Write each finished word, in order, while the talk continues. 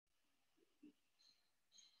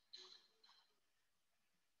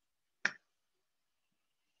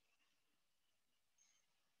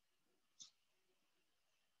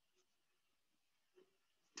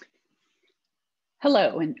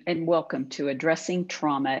Hello, and welcome to Addressing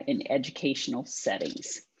Trauma in Educational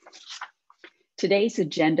Settings. Today's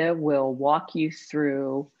agenda will walk you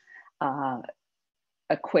through a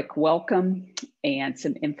quick welcome and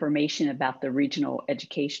some information about the Regional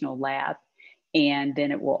Educational Lab. And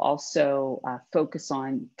then it will also focus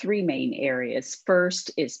on three main areas.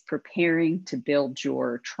 First is preparing to build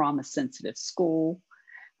your trauma-sensitive school.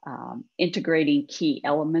 Integrating key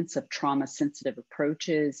elements of trauma-sensitive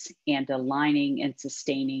approaches, and aligning and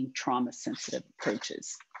sustaining trauma-sensitive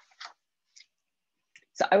approaches.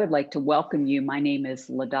 So I would like to welcome you. My name is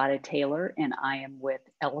Ladada Taylor, and I am with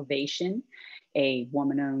Elevation, a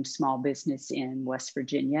woman-owned small business in West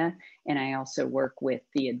Virginia. And I also work with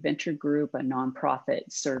the Adventure Group, a nonprofit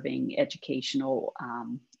serving educational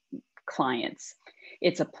clients.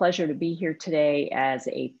 It's a pleasure to be here today as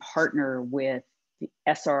a partner with the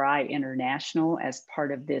SRI International as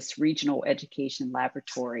part of this Regional Education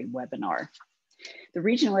Laboratory webinar. The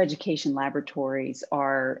Regional Education Laboratories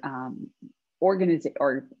are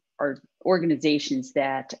organizations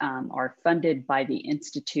that are funded by the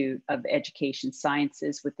Institute of Education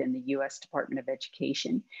Sciences within the U.S. Department of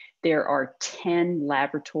Education. There are 10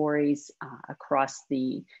 laboratories across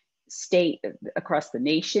the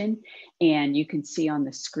nation, and you can see on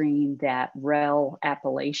the screen that REL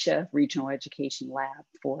Appalachia, Regional Education Lab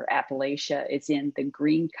for Appalachia, is in the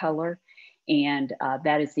green color, and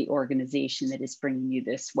that is the organization that is bringing you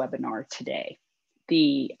this webinar today.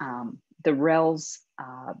 The RELs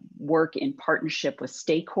work in partnership with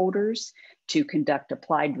stakeholders to conduct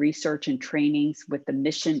applied research and trainings with the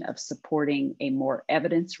mission of supporting a more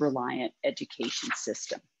evidence-reliant education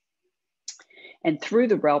system. And through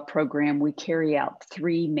the REL program, we carry out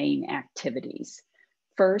three main activities.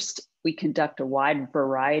 First, we conduct a wide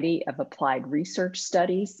variety of applied research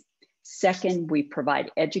studies. Second, we provide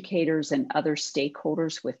educators and other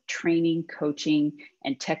stakeholders with training, coaching,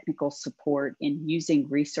 and technical support in using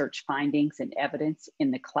research findings and evidence in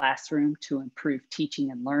the classroom to improve teaching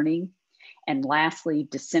and learning. And lastly,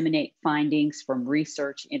 disseminate findings from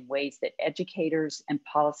research in ways that educators and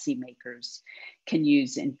policymakers can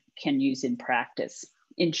use in practice.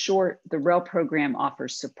 In short, the REL program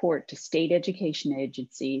offers support to state education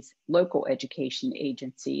agencies, local education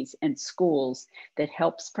agencies, and schools that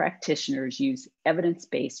helps practitioners use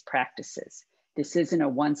evidence-based practices. This isn't a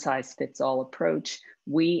one-size-fits-all approach.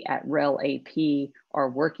 We at REL AP are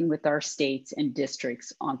working with our states and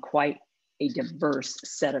districts on quite a diverse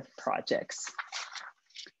set of projects.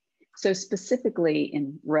 So specifically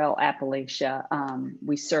in REL Appalachia,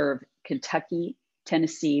 we serve Kentucky,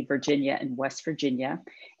 Tennessee, Virginia, and West Virginia.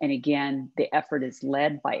 And again, the effort is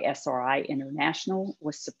led by SRI International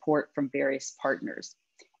with support from various partners.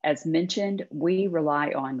 As mentioned, we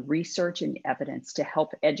rely on research and evidence to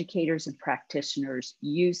help educators and practitioners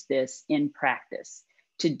use this in practice.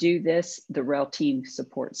 To do this, the REL team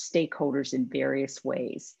supports stakeholders in various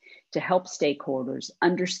ways to help stakeholders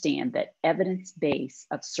understand that evidence base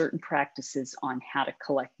of certain practices on how to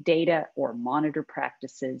collect data or monitor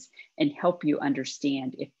practices and help you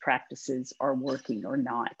understand if practices are working or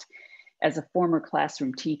not. As a former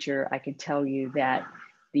classroom teacher, I can tell you that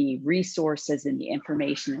the resources and the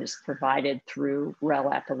information that is provided through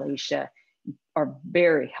REL Appalachia are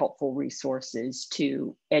very helpful resources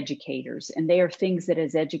to educators. And they are things that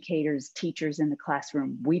as educators, teachers in the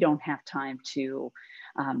classroom, we don't have time to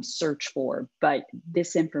search for, but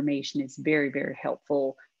this information is very, very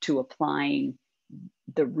helpful to applying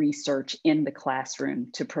the research in the classroom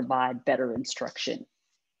to provide better instruction.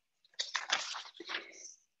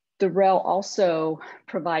 The REL also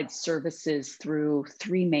provides services through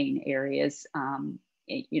three main areas.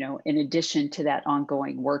 In addition to that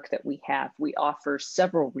ongoing work that we have, we offer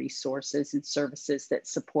several resources and services that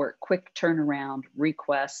support quick turnaround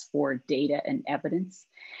requests for data and evidence.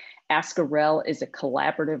 Ask a REL is a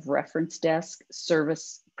collaborative reference desk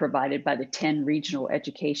service provided by the 10 regional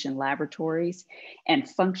education laboratories and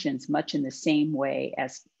functions much in the same way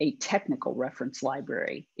as a technical reference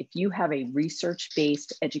library. If you have a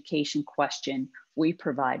research-based education question, we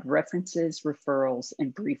provide references, referrals,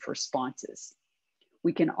 and brief responses.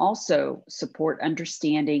 We can also support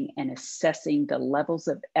understanding and assessing the levels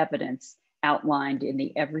of evidence outlined in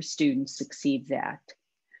the Every Student Succeeds Act.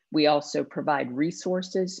 We also provide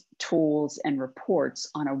resources, tools, and reports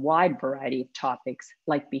on a wide variety of topics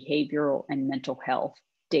like behavioral and mental health,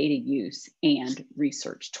 data use, and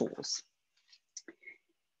research tools.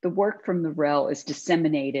 The work from the REL is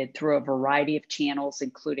disseminated through a variety of channels,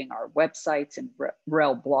 including our websites and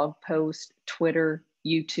REL blog posts, Twitter,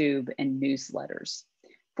 YouTube, and newsletters.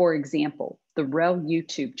 For example, The REL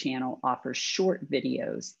YouTube channel offers short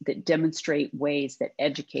videos that demonstrate ways that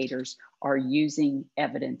educators are using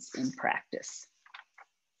evidence in practice.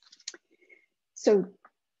 So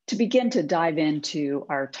to begin to dive into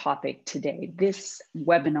our topic today, this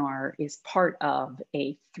webinar is part of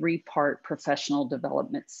a three-part professional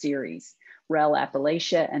development series. REL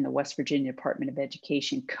Appalachia and the West Virginia Department of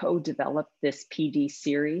Education co-developed this PD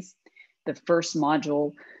series. The first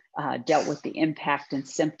module dealt with the impact and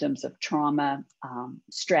symptoms of trauma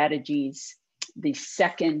strategies. The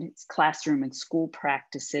second is classroom and school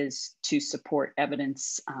practices to support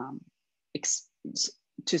evidence,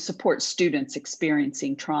 to support students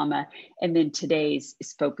experiencing trauma. And then today's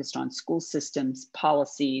is focused on school systems,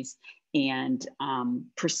 policies, and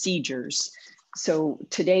procedures. So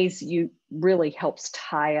today's really helps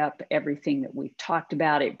tie up everything that we've talked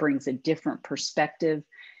about. It brings a different perspective.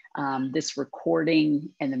 This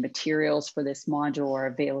recording and the materials for this module are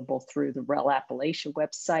available through the REL Appalachia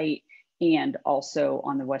website and also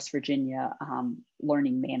on the West Virginia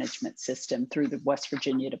Learning Management System through the West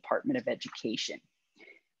Virginia Department of Education.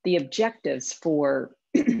 The objectives for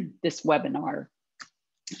this webinar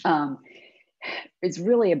is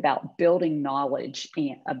really about building knowledge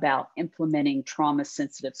and about implementing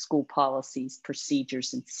trauma-sensitive school policies,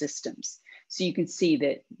 procedures, and systems. So you can see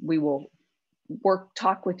that we will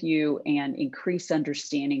talk with you and increase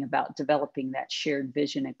understanding about developing that shared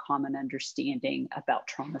vision and common understanding about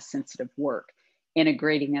trauma-sensitive work,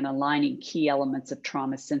 integrating and aligning key elements of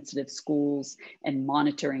trauma-sensitive schools, and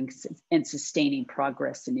monitoring and sustaining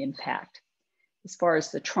progress and impact. As far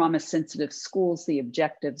as the trauma-sensitive schools, the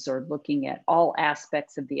objectives are looking at all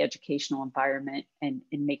aspects of the educational environment and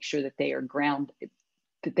make sure that they are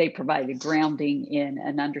that they provide a grounding in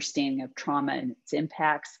an understanding of trauma and its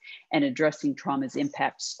impacts, and addressing trauma's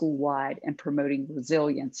impact school-wide, and promoting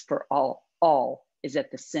resilience for all is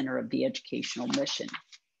at the center of the educational mission.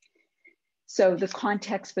 So the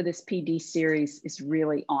context for this PD series is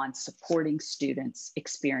really on supporting students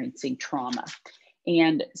experiencing trauma.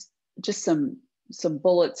 And just some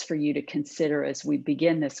bullets for you to consider as we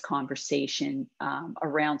begin this conversation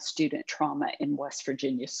around student trauma in West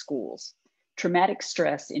Virginia schools. Traumatic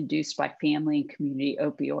stress induced by family and community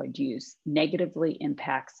opioid use negatively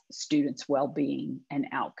impacts students' well-being and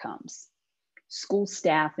outcomes. School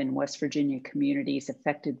staff in West Virginia communities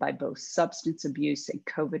affected by both substance abuse and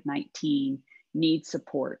COVID-19 need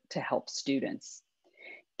support to help students.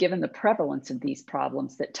 Given the prevalence of these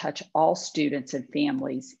problems that touch all students and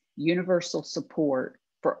families, universal support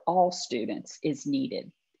for all students is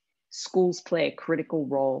needed. Schools play a critical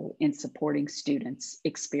role in supporting students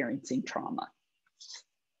experiencing trauma.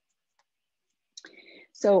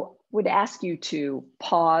 So would ask you to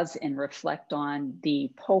pause and reflect on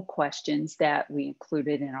the poll questions that we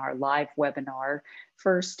included in our live webinar.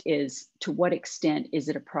 First is, to what extent is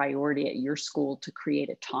it a priority at your school to create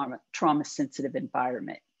a trauma-sensitive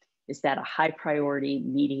environment? Is that a high priority,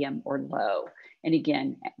 medium, or low? And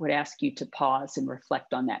again, would ask you to pause and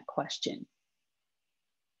reflect on that question.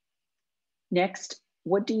 Next,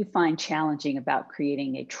 what do you find challenging about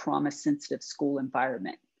creating a trauma-sensitive school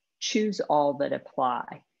environment? Choose all that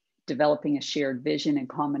apply. Developing a shared vision and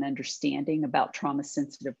common understanding about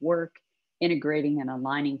trauma-sensitive work, integrating and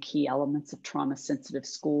aligning key elements of trauma-sensitive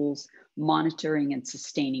schools, monitoring and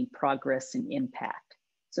sustaining progress and impact.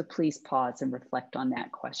 So please pause and reflect on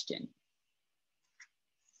that question.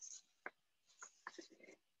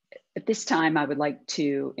 At this time, I would like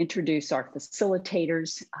to introduce our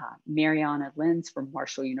facilitators, Mariana Lenz from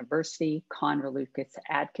Marshall University, Conra Lucas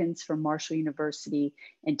Adkins from Marshall University,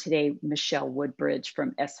 and today, Michelle Woodbridge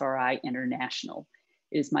from SRI International.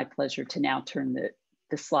 It is my pleasure to now turn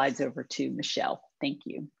the slides over to Michelle. Thank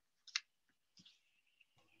you.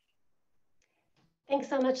 Thanks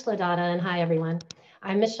so much, LaDonna, and hi, everyone.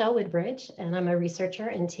 I'm Michelle Woodbridge, and I'm a researcher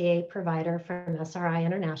and TA provider from SRI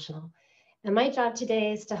International. And my job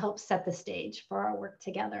today is to help set the stage for our work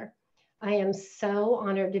together. I am so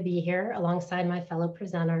honored to be here alongside my fellow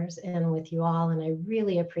presenters and with you all, and I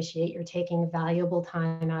really appreciate your taking valuable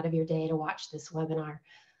time out of your day to watch this webinar.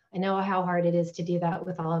 I know how hard it is to do that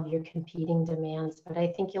with all of your competing demands, but I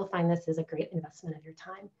think you'll find this is a great investment of your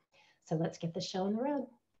time. So let's get the show on the road.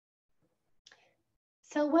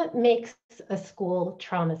 So what makes a school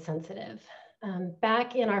trauma sensitive?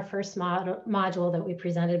 Back in our first module that we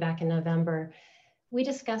presented back in November, we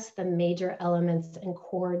discussed the major elements and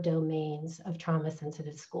core domains of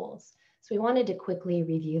trauma-sensitive schools. So we wanted to quickly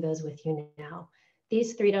review those with you now.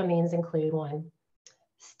 These three domains include: 1,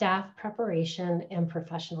 staff preparation and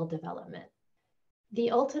professional development.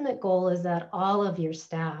 The ultimate goal is that all of your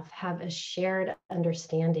staff have a shared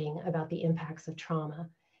understanding about the impacts of trauma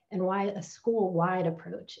and why a school-wide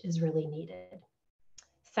approach is really needed.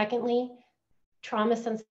 Secondly,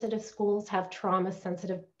 trauma-sensitive schools have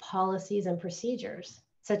trauma-sensitive policies and procedures,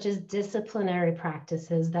 such as disciplinary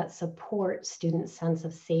practices that support students' sense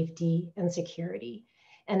of safety and security,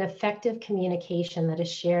 and effective communication that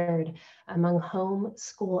is shared among home,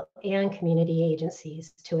 school, and community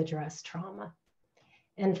agencies to address trauma.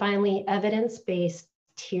 And finally, evidence-based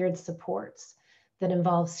tiered supports that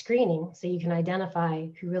involve screening so you can identify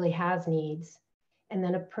who really has needs and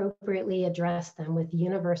then appropriately address them with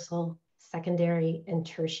universal, secondary, and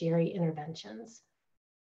tertiary interventions.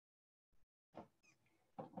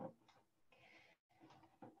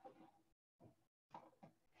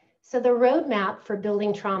 So the roadmap for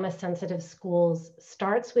building trauma-sensitive schools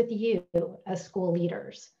starts with you as school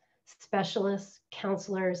leaders, specialists,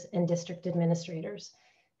 counselors, and district administrators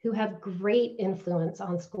who have great influence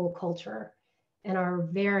on school culture and are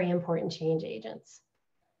very important change agents.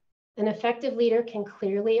 An effective leader can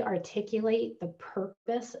clearly articulate the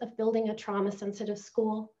purpose of building a trauma-sensitive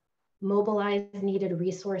school, mobilize needed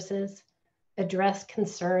resources, address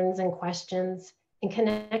concerns and questions, and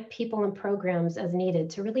connect people and programs as needed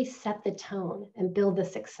to really set the tone and build the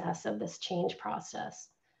success of this change process.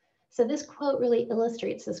 So this quote really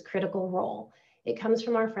illustrates this critical role. It comes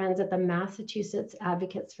from our friends at the Massachusetts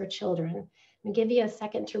Advocates for Children. I'll give you a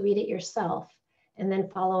second to read it yourself and then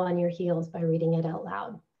follow on your heels by reading it out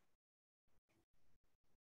loud.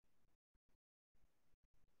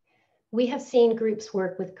 We have seen groups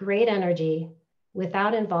work with great energy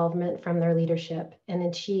without involvement from their leadership and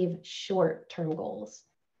achieve short-term goals.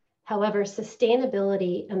 However,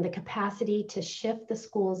 sustainability and the capacity to shift the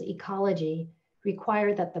school's ecology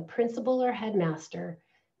require that the principal or headmaster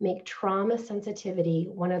make trauma sensitivity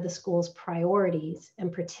one of the school's priorities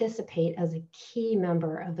and participate as a key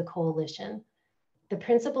member of the coalition. The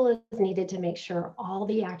principal is needed to make sure all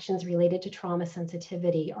the actions related to trauma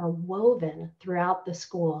sensitivity are woven throughout the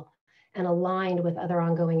school and aligned with other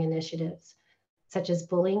ongoing initiatives, such as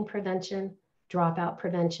bullying prevention, dropout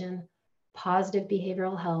prevention, positive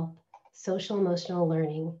behavioral health, social emotional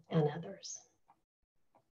learning, and others.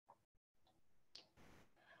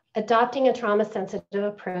 Adopting a trauma-sensitive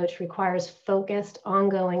approach requires focused,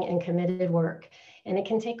 ongoing, and committed work, and it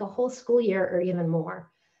can take a whole school year or even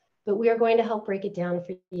more. But we are going to help break it down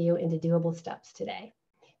for you into doable steps today.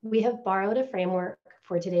 We have borrowed a framework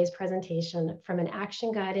for today's presentation from an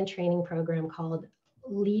action guide and training program called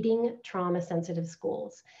Leading Trauma-Sensitive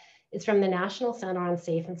Schools. It's from the National Center on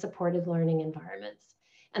Safe and Supportive Learning Environments.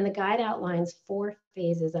 And the guide outlines 4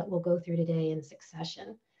 phases that we'll go through today in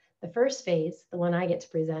succession. The first phase, the one I get to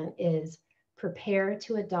present, is prepare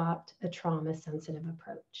to adopt a trauma-sensitive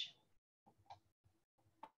approach.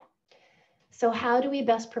 So how do we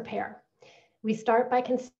best prepare? We start by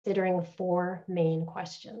considering 4 main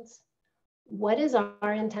questions. What is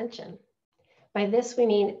our intention? By this, we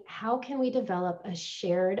mean, how can we develop a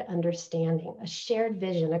shared understanding, a shared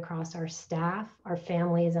vision across our staff, our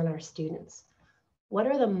families, and our students? What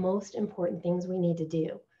are the most important things we need to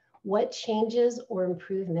do? What changes or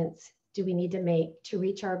improvements do we need to make to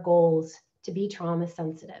reach our goals to be trauma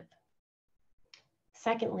sensitive?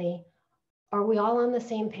 Secondly, are we all on the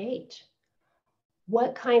same page?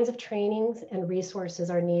 What kinds of trainings and resources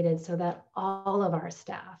are needed so that all of our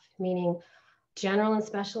staff, meaning general and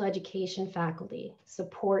special education faculty,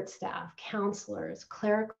 support staff, counselors,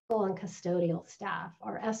 clerical and custodial staff,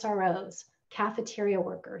 our SROs, cafeteria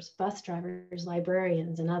workers, bus drivers,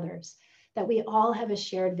 librarians, and others, that we all have a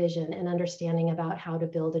shared vision and understanding about how to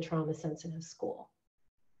build a trauma-sensitive school.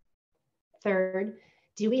 Third,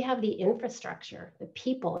 do we have the infrastructure, the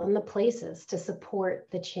people, and the places to support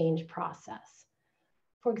the change process?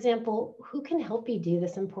 For example, who can help you do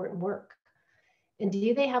this important work? And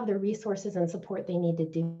do they have the resources and support they need to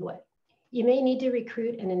do it? You may need to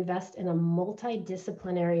recruit and invest in a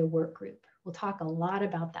multidisciplinary work group. We'll talk a lot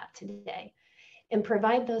about that today. And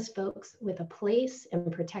provide those folks with a place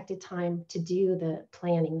and protected time to do the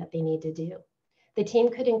planning that they need to do. The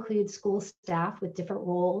team could include school staff with different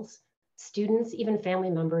roles, students, even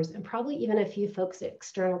family members, and probably even a few folks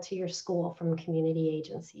external to your school from community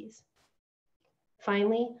agencies.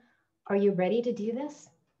 Finally, are you ready to do this?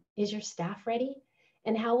 Is your staff ready?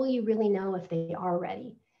 And how will you really know if they are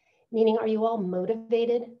ready? Meaning, are you all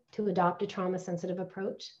motivated to adopt a trauma-sensitive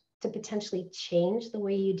approach, to potentially change the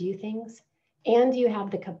way you do things? And do you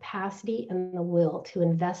have the capacity and the will to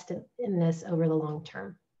invest in this over the long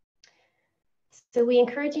term? So we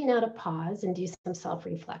encourage you now to pause and do some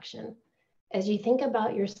self-reflection. As you think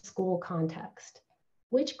about your school context,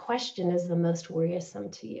 which question is the most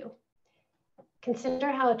worrisome to you?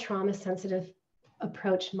 Consider how a trauma-sensitive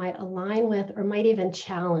approach might align with or might even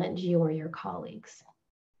challenge you or your colleagues.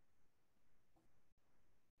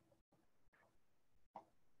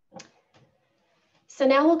 So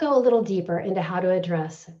now we'll go a little deeper into how to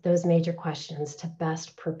address those major questions to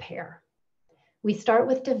best prepare. We start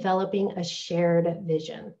with developing a shared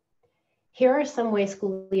vision. Here are some ways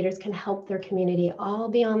school leaders can help their community all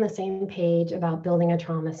be on the same page about building a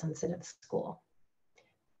trauma-sensitive school.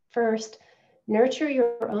 First, nurture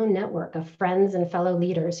your own network of friends and fellow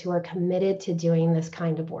leaders who are committed to doing this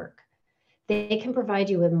kind of work. They can provide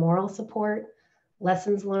you with moral support,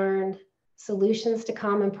 lessons learned, solutions to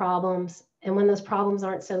common problems, and when those problems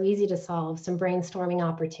aren't so easy to solve, some brainstorming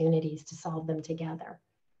opportunities to solve them together.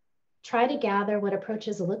 Try to gather what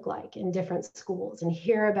approaches look like in different schools and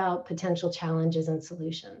hear about potential challenges and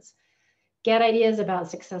solutions. Get ideas about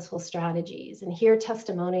successful strategies and hear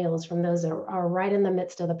testimonials from those that are right in the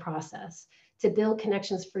midst of the process to build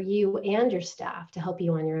connections for you and your staff to help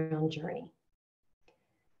you on your own journey.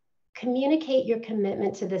 Communicate your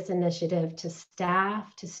commitment to this initiative to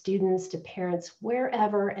staff, to students, to parents,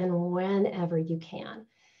 wherever and whenever you can.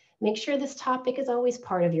 Make sure this topic is always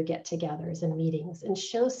part of your get-togethers and meetings, and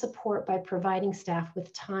show support by providing staff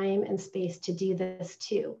with time and space to do this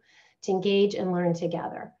too, to engage and learn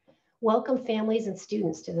together. Welcome families and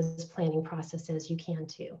students to this planning process as you can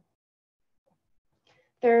too.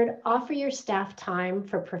 Third, offer your staff time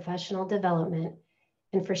for professional development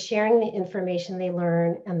and for sharing the information they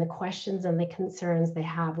learn and the questions and the concerns they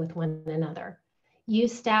have with one another.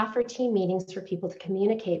 Use staff or team meetings for people to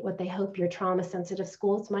communicate what they hope your trauma-sensitive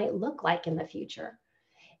schools might look like in the future.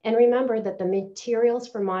 And remember that the materials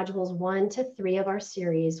for modules 1 to 3 of our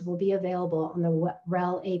series will be available on the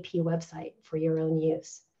REL AP website for your own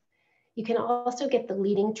use. You can also get the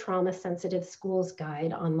Leading Trauma-Sensitive Schools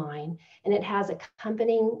Guide online, and it has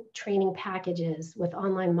accompanying training packages with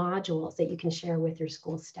online modules that you can share with your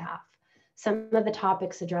school staff. Some of the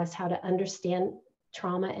topics address how to understand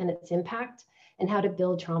trauma and its impact, and how to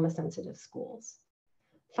build trauma-sensitive schools.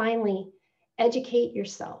 Finally, educate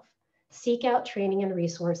yourself. Seek out training and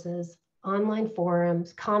resources, online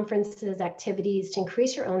forums, conferences, activities to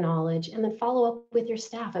increase your own knowledge, and then follow up with your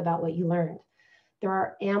staff about what you learned. There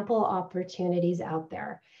are ample opportunities out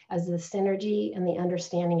there as the synergy and the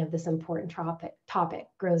understanding of this important topic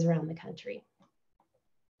grows around the country.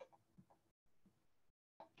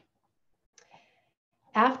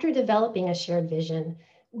 After developing a shared vision,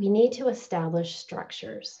 we need to establish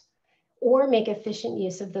structures or make efficient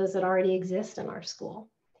use of those that already exist in our school.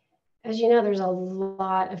 As you know, there's a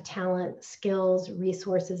lot of talent, skills,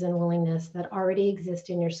 resources, and willingness that already exist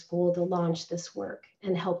in your school to launch this work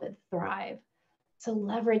and help it thrive. So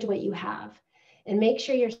leverage what you have and make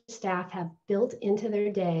sure your staff have built into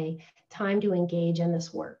their day time to engage in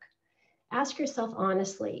this work. Ask yourself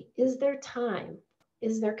honestly, is there time?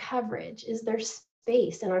 Is there coverage? Is there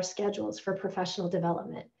space in our schedules for professional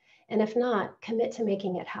development? And if not, commit to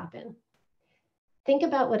making it happen. Think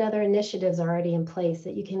about what other initiatives are already in place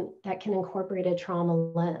that can incorporate a trauma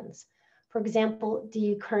lens. For example, do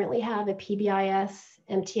you currently have a PBIS,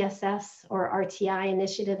 MTSS, or RTI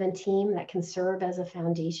initiative and team that can serve as a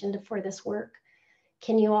foundation for this work?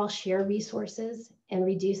 Can you all share resources and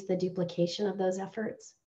reduce the duplication of those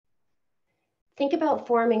efforts? Think about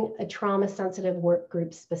forming a trauma-sensitive work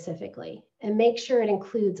group specifically, and make sure it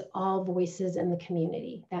includes all voices in the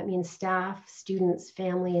community. That means staff, students,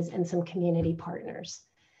 families, and some community partners.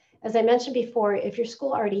 As I mentioned before, if your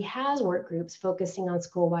school already has work groups focusing on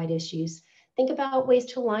school-wide issues, think about ways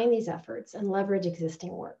to align these efforts and leverage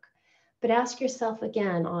existing work. But ask yourself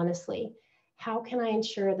again, honestly, how can I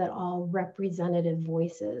ensure that all representative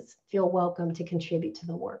voices feel welcome to contribute to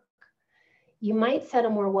the work? You might set a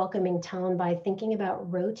more welcoming tone by thinking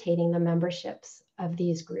about rotating the memberships of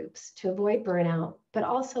these groups to avoid burnout, but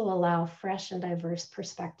also allow fresh and diverse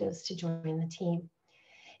perspectives to join the team.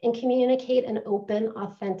 And communicate an open,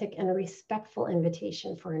 authentic, and respectful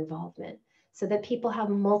invitation for involvement so that people have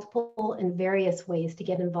multiple and various ways to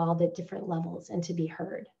get involved at different levels and to be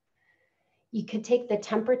heard. You could take the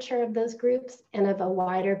temperature of those groups and of a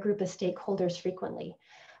wider group of stakeholders frequently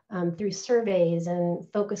through surveys and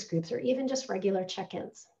focus groups, or even just regular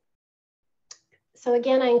check-ins. So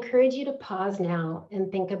again, I encourage you to pause now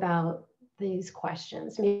and think about these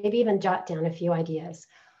questions, maybe even jot down a few ideas.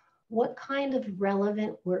 What kind of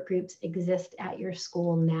relevant work groups exist at your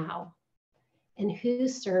school now? And who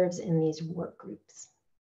serves in these work groups?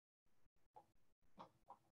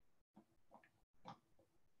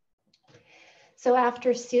 So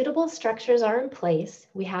after suitable structures are in place,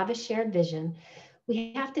 we have a shared vision,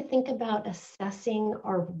 we have to think about assessing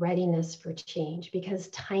our readiness for change because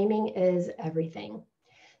timing is everything.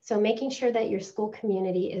 So making sure that your school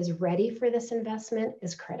community is ready for this investment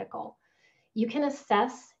is critical. You can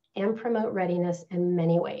assess and promote readiness in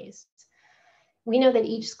many ways. We know that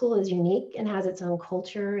each school is unique and has its own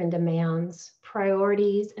culture and demands,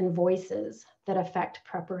 priorities, and voices that affect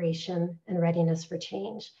preparation and readiness for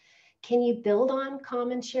change. Can you build on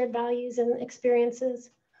common shared values and experiences,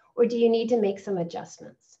 or do you need to make some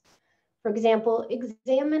adjustments? For example,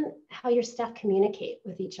 examine how your staff communicate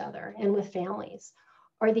with each other and with families.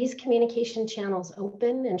 Are these communication channels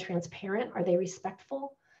open and transparent? Are they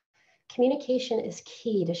respectful? Communication is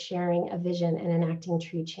key to sharing a vision and enacting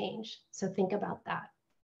true change. So think about that.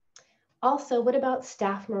 Also, what about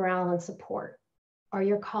staff morale and support? Are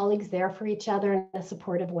your colleagues there for each other in a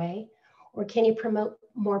supportive way? Or can you promote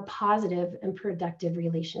more positive and productive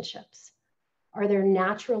relationships? Are there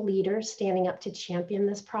natural leaders standing up to champion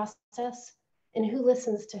this process? And who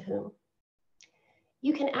listens to whom?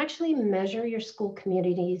 You can actually measure your school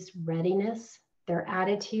community's readiness, their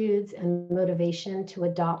attitudes and motivation to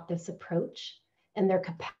adopt this approach, and their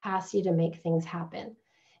capacity to make things happen.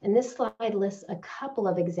 And this slide lists a couple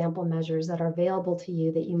of example measures that are available to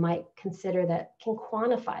you that you might consider that can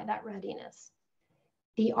quantify that readiness.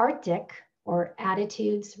 The ARCTIC, or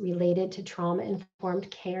Attitudes Related to Trauma-Informed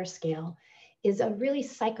Care Scale, is a really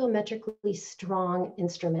psychometrically strong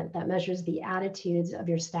instrument that measures the attitudes of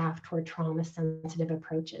your staff toward trauma-sensitive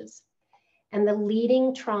approaches. And the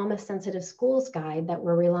leading trauma-sensitive schools guide that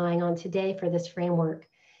we're relying on today for this framework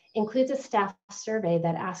includes a staff survey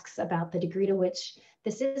that asks about the degree to which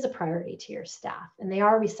this is a priority to your staff, and they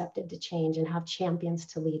are receptive to change and have champions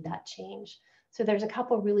to lead that change. So there's a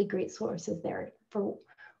couple of really great sources there for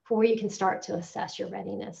where you can start to assess your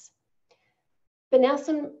readiness. But now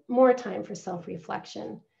some more time for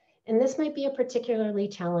self-reflection. And this might be a particularly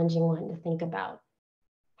challenging one to think about.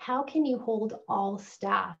 How can you hold all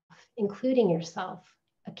staff, including yourself,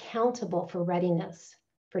 accountable for readiness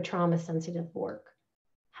for trauma-sensitive work?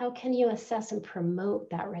 How can you assess and promote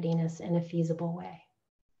that readiness in a feasible way?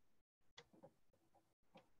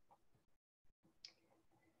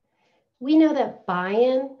 We know that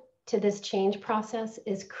buy-in to this change process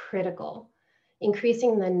is critical.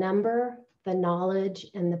 Increasing the number, the knowledge,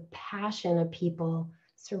 and the passion of people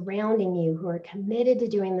surrounding you who are committed to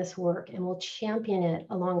doing this work and will champion it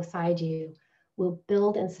alongside you will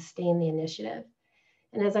build and sustain the initiative.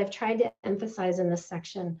 And as I've tried to emphasize in this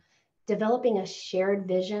section, developing a shared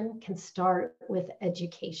vision can start with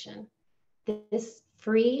education. This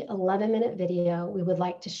free 11-minute video we would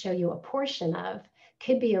like to show you a portion of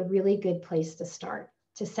could be a really good place to start,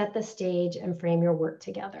 to set the stage and frame your work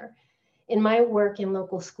together. In my work in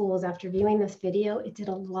local schools, after viewing this video, it did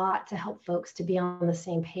a lot to help folks to be on the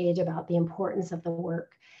same page about the importance of the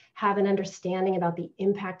work, have an understanding about the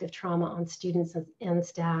impact of trauma on students and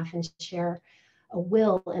staff, and share a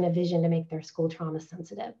will and a vision to make their school trauma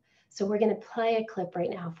sensitive. So we're going to play a clip right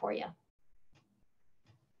now for you.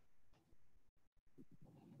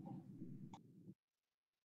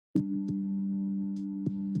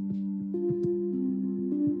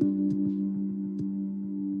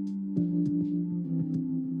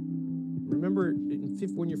 Remember,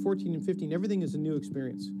 when you're 14 and 15, everything is a new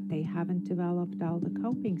experience. They haven't developed all the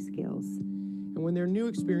coping skills. And when they're new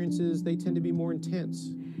experiences, they tend to be more intense.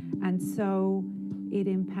 And so it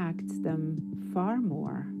impacts them far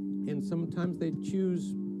more. And sometimes they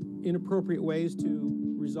choose inappropriate ways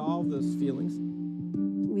to resolve those feelings.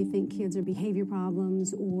 We think kids are behavior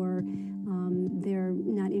problems, or they're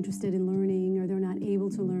not interested in learning, or they're not able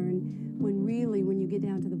to learn, when really, when you get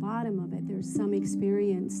down to the bottom of it, there's some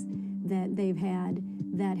experience that they've had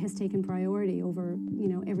that has taken priority over,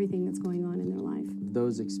 everything that's going on in their life.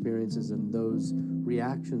 Those experiences and those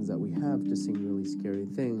reactions that we have to seeing really scary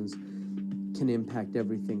things can impact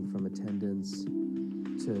everything from attendance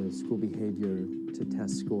to school behavior to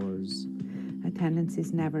test scores. Attendance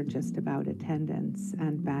is never just about attendance,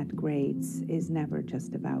 and bad grades is never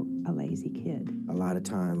just about a lazy kid. A lot of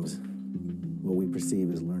times, what we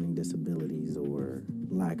perceive as learning disabilities or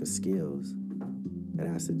lack of skills, it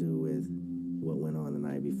has to do with what went on the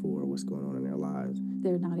night before, what's going on in their lives.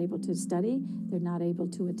 They're not able to study, they're not able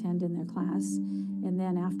to attend in their class, and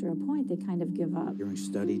then after a point, they kind of give up. During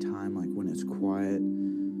study time, like when it's quiet,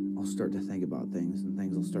 I'll start to think about things and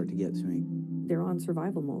things will start to get to me. They're on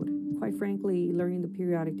survival mode. Quite frankly, learning the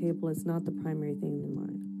periodic table is not the primary thing in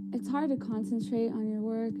mind. It's hard to concentrate on your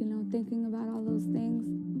work, thinking about all those things.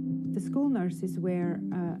 The school nurses wear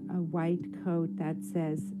a white coat that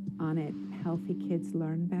says on it, "Healthy kids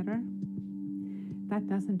learn better." That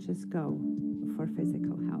doesn't just go for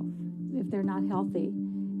physical health. If they're not healthy,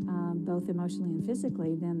 both emotionally and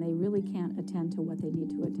physically, then they really can't attend to what they need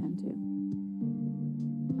to attend to.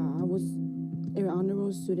 I was an honor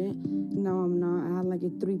roll student. Now I'm not. I had like a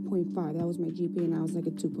 3.5. That was my GPA, and I was like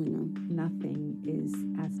a 2.0. Nothing is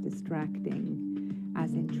as distracting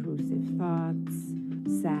as intrusive thoughts,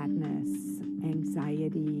 sadness,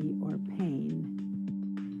 anxiety, or pain.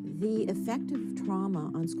 The effect of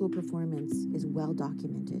trauma on school performance is well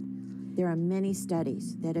documented. There are many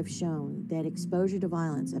studies that have shown that exposure to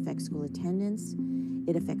violence affects school attendance,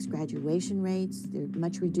 it affects graduation rates, they're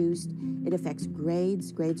much reduced, it affects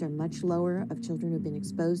grades. Grades are much lower of children who've been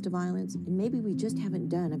exposed to violence, and maybe we just haven't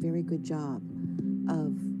done a very good job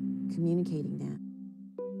of communicating that.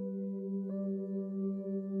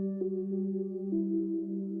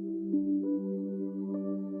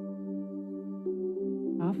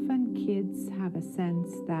 Often kids have a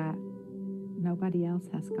sense that nobody else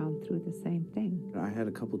has gone through the same thing. I had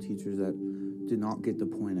a couple teachers that did not get the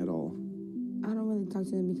point at all. I don't really talk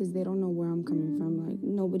to them because they don't know where I'm coming from. Like,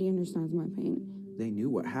 nobody understands my pain. They knew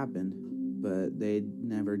what happened, but they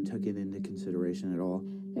never took it into consideration at all.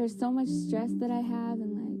 There's so much stress that I have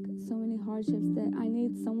and like so many hardships that I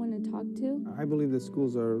need someone to talk to. I believe that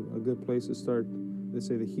schools are a good place to start, let's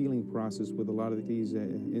say, the healing process with a lot of these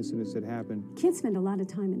incidents that happen. Kids spend a lot of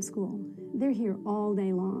time in school. They're here all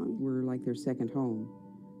day long. We're like their second home,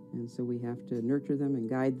 and so we have to nurture them and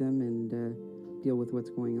guide them and deal with what's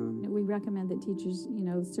going on. We recommend that teachers,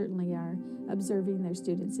 certainly are observing their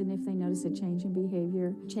students, and if they notice a change in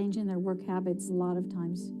behavior, change in their work habits, a lot of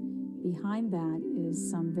times behind that is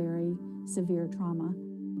some very severe trauma.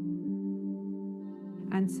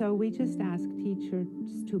 And so we just ask teachers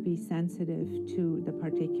to be sensitive to the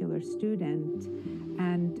particular student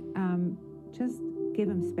and just give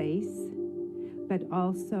them space, but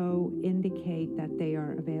also indicate that they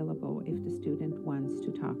are available if the student wants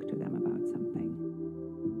to talk to them about something.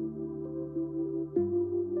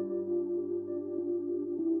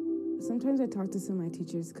 Sometimes I talk to some of my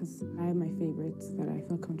teachers because I have my favorites that I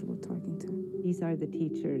feel comfortable talking to. These are the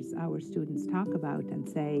teachers our students talk about and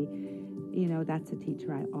say, that's a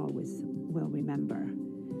teacher I always will remember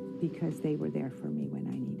because they were there for me when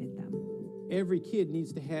I needed them. Every kid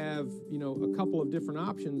needs to have, a couple of different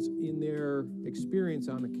options in their experience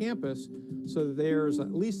on the campus so that there's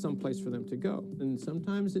at least some place for them to go. And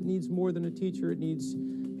sometimes it needs more than a teacher. It needs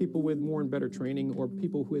people with more and better training or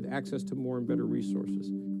people who have access to more and better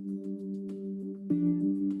resources.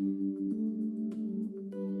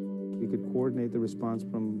 We could coordinate the response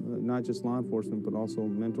from not just law enforcement, but also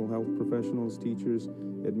mental health professionals, teachers,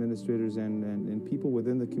 administrators, and people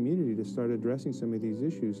within the community to start addressing some of these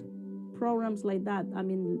issues. Programs like that,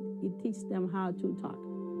 it teaches them how to talk,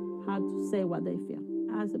 how to say what they feel.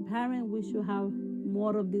 As a parent, we should have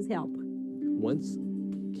more of this help. Once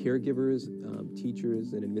caregivers,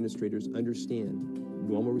 teachers, and administrators understand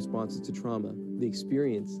normal responses to trauma, the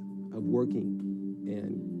experience of working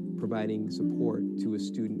and providing support to a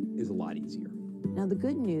student is a lot easier. Now, the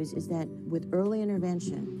good news is that with early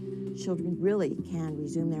intervention, children really can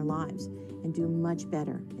resume their lives and do much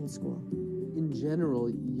better in school. In general,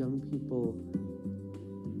 young people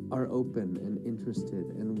are open and interested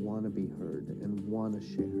and want to be heard and want to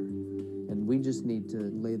share. And we just need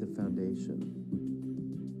to lay the foundation.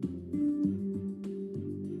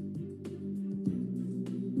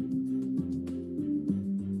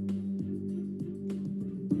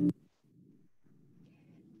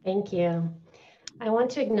 Thank you. I want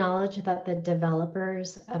to acknowledge that the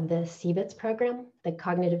developers of the CBITS program, the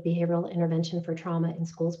Cognitive Behavioral Intervention for Trauma in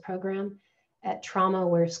Schools program at Trauma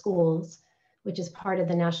Aware Schools, which is part of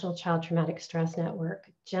the National Child Traumatic Stress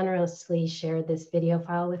Network, generously shared this video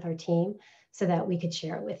file with our team so that we could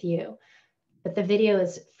share it with you. But the video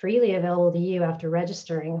is freely available to you after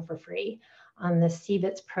registering for free on the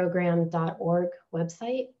cbitsprogram.org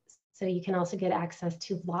website. So you can also get access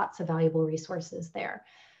to lots of valuable resources there.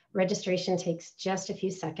 Registration takes just a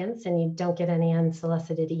few seconds and you don't get any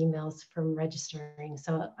unsolicited emails from registering.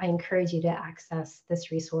 So I encourage you to access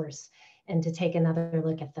this resource and to take another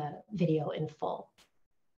look at the video in full.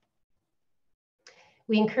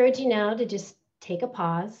 We encourage you now to just take a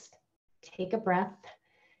pause, take a breath,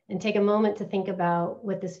 and take a moment to think about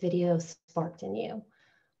what this video sparked in you.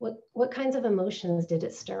 What kinds of emotions did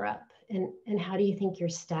it stir up? And how do you think your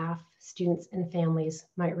staff, students, and families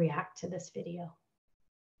might react to this video?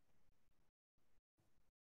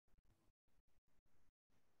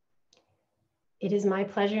 It is my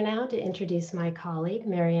pleasure now to introduce my colleague,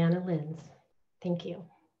 Mariana Linz. Thank you.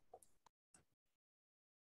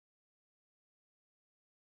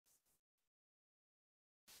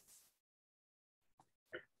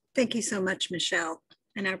 Thank you so much, Michelle.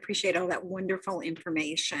 And I appreciate all that wonderful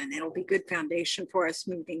information. It'll be good foundation for us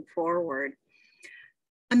moving forward.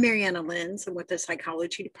 I'm Mariana Lenz. I'm with the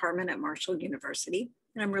psychology department at Marshall University.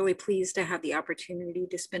 And I'm really pleased to have the opportunity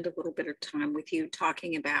to spend a little bit of time with you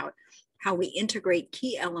talking about how we integrate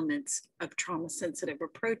key elements of trauma-sensitive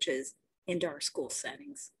approaches into our school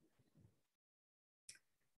settings.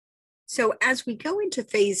 So as we go into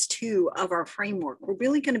phase 2 of our framework, we're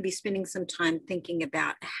really going to be spending some time thinking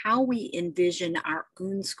about how we envision our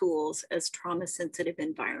own schools as trauma-sensitive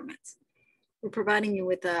environments. We're providing you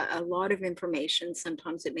with a lot of information.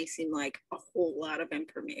 Sometimes it may seem like a whole lot of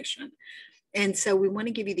information. And so we want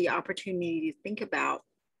to give you the opportunity to think about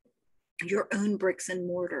your own bricks and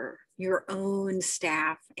mortar, your own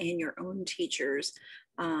staff and your own teachers,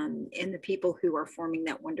 and the people who are forming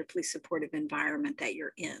that wonderfully supportive environment that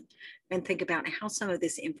you're in, and think about how some of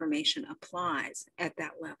this information applies at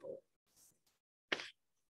that level.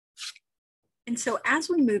 And so as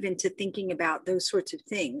we move into thinking about those sorts of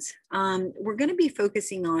things, we're going to be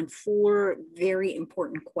focusing on 4 very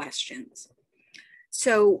important questions.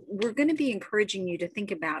 So we're going to be encouraging you to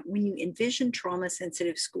think about, when you envision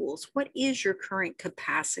trauma-sensitive schools, what is your current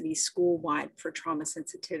capacity school-wide for trauma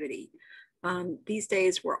sensitivity? These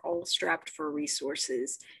days, we're all strapped for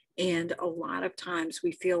resources. And a lot of times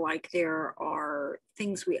we feel like there are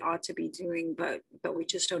things we ought to be doing, but we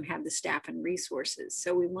just don't have the staff and resources.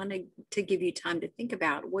 So we wanted to give you time to think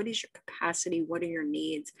about, what is your capacity? What are your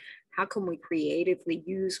needs? How can we creatively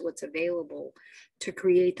use what's available to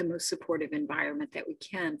create the most supportive environment that we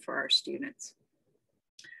can for our students?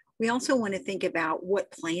 We also want to think about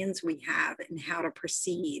what plans we have and how to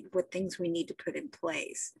proceed, what things we need to put in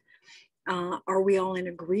place. Are we all in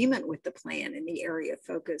agreement with the plan and the area of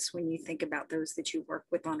focus when you think about those that you work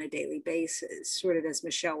with on a daily basis? Sort of as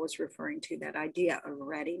Michelle was referring to, that idea of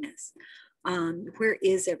readiness. Where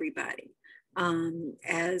is everybody?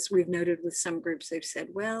 As we've noted with some groups, they've said,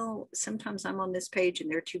 well, sometimes I'm on this page and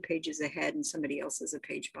they're 2 pages ahead and somebody else is a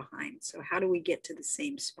page behind. So how do we get to the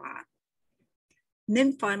same spot? And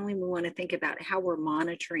then finally, we want to think about how we're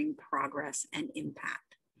monitoring progress and impact.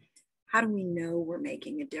 How do we know we're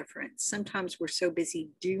making a difference? Sometimes we're so busy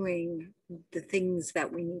doing the things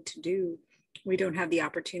that we need to do, we don't have the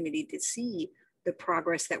opportunity to see the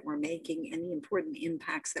progress that we're making and the important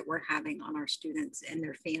impacts that we're having on our students and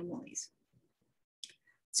their families.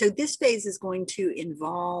 So this phase is going to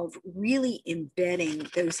involve really embedding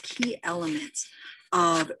those key elements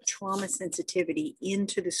of trauma sensitivity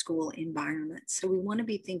into the school environment. So we want to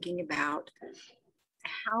be thinking about,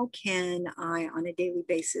 how can I, on a daily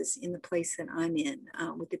basis in the place that I'm in,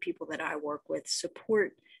 with the people that I work with,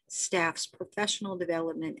 support staff's professional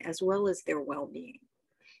development as well as their well-being?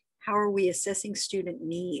 How are we assessing student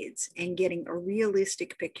needs and getting a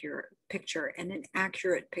realistic picture and an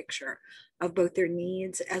accurate picture of both their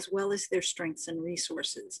needs as well as their strengths and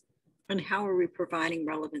resources? And how are we providing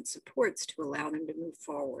relevant supports to allow them to move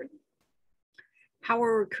forward? How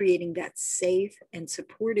are we creating that safe and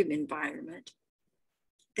supportive environment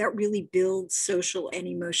that really builds social and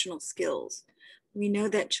emotional skills? We know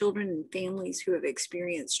that children and families who have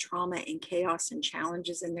experienced trauma and chaos and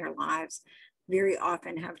challenges in their lives very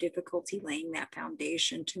often have difficulty laying that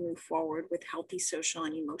foundation to move forward with healthy social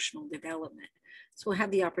and emotional development. So we'll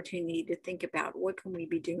have the opportunity to think about, what can we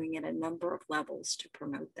be doing at a number of levels to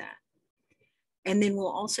promote that? And then we'll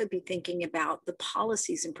also be thinking about the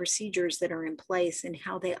policies and procedures that are in place and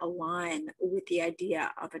how they align with the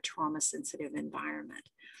idea of a trauma-sensitive environment.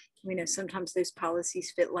 We know sometimes those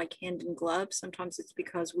policies fit like hand in glove. Sometimes it's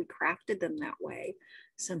because we crafted them that way.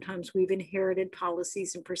 Sometimes we've inherited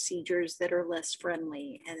policies and procedures that are less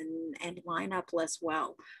friendly and line up less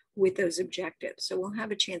well with those objectives. So we'll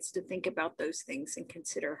have a chance to think about those things and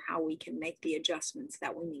consider how we can make the adjustments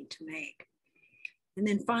that we need to make. And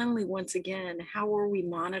then finally, once again, how are we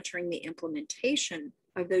monitoring the implementation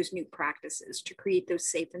of those new practices to create those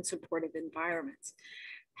safe and supportive environments?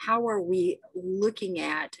 How are we looking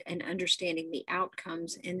at and understanding the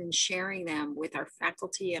outcomes and then sharing them with our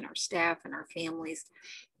faculty and our staff and our families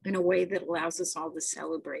in a way that allows us all to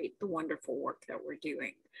celebrate the wonderful work that we're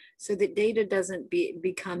doing, so that data doesn't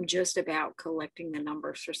become just about collecting the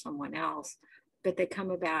numbers for someone else, but they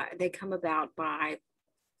come about by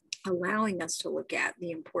allowing us to look at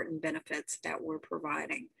the important benefits that we're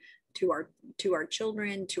providing to our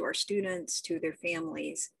children, to our students, to their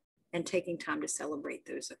families, and taking time to celebrate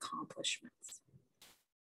those accomplishments.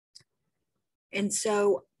 And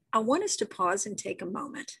so I want us to pause and take a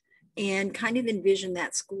moment and kind of envision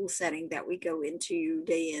that school setting that we go into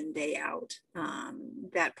day in, day out,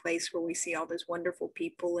 that place where we see all those wonderful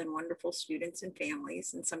people and wonderful students and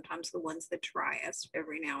families, and sometimes the ones that try us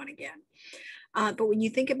every now and again. But when you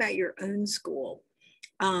think about your own school,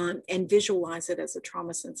 and visualize it as a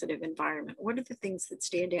trauma-sensitive environment. What are the things that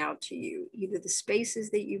stand out to you? Either the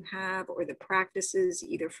spaces that you have or the practices,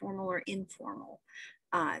 either formal or informal,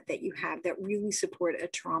 that you have that really support a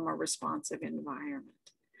trauma-responsive environment.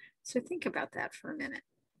 So think about that for a minute.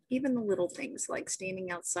 Even the little things like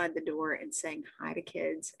standing outside the door and saying hi to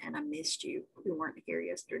kids, and I missed you. We weren't here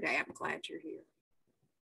yesterday. I'm glad you're here.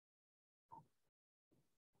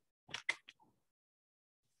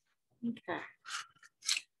 Okay.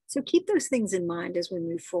 So keep those things in mind as we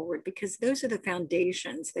move forward, because those are the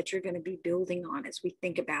foundations that you're going to be building on as we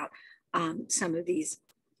think about some of these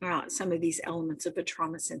elements of a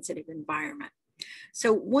trauma-sensitive environment.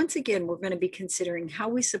 So once again, we're going to be considering how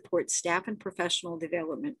we support staff and professional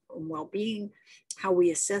development and well-being, how we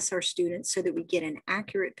assess our students so that we get an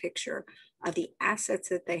accurate picture of the assets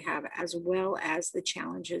that they have, as well as the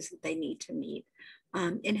challenges that they need to meet.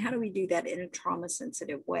 And how do we do that in a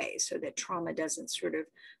trauma-sensitive way so that trauma doesn't sort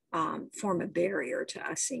of form a barrier to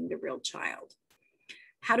us seeing the real child?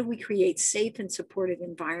 How do we create safe and supportive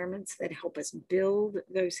environments that help us build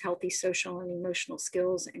those healthy social and emotional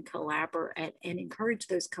skills and collaborate and encourage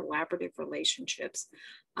those collaborative relationships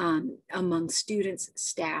among students,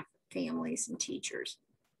 staff, families, and teachers?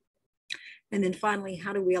 And then finally,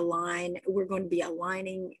 how do we align? We're going to be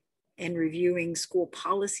aligning and reviewing school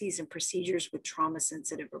policies and procedures with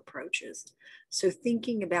trauma-sensitive approaches. So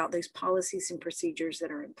thinking about those policies and procedures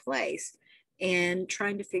that are in place and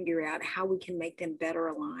trying to figure out how we can make them better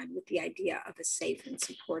align with the idea of a safe and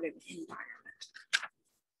supportive environment.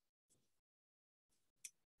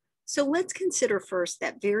 So let's consider first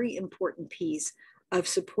that very important piece of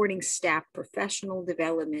supporting staff professional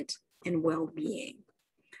development and well-being.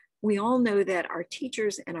 We all know that our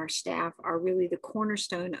teachers and our staff are really the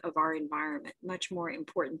cornerstone of our environment, much more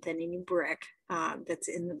important than any brick that's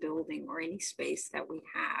in the building or any space that we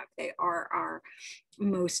have. They are our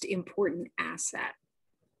most important asset.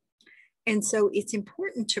 And so it's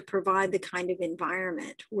important to provide the kind of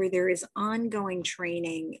environment where there is ongoing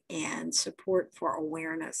training and support for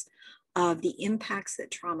awareness of the impacts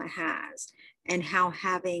that trauma has, and how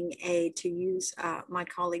having to use my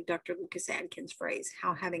colleague Dr. Lucas Adkins' phrase,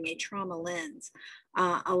 how having a trauma lens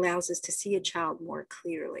allows us to see a child more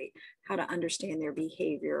clearly, how to understand their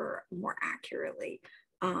behavior more accurately,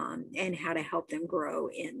 and how to help them grow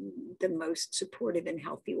in the most supportive and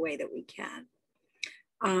healthy way that we can.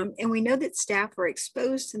 And we know that staff are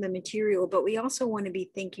exposed to the material, but we also want to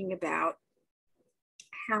be thinking about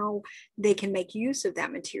how they can make use of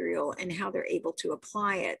that material and how they're able to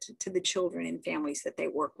apply it to the children and families that they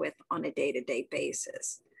work with on a day-to-day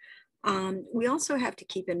basis. We also have to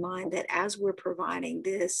keep in mind that as we're providing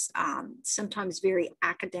this sometimes very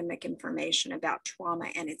academic information about trauma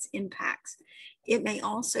and its impacts, it may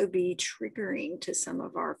also be triggering to some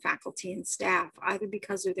of our faculty and staff, either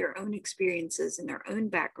because of their own experiences and their own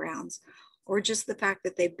backgrounds, or just the fact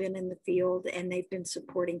that they've been in the field and they've been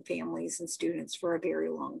supporting families and students for a very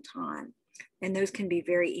long time. And those can be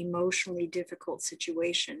very emotionally difficult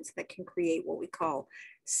situations that can create what we call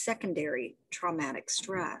secondary traumatic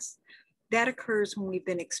stress. That occurs when we've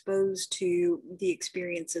been exposed to the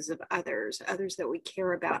experiences of others that we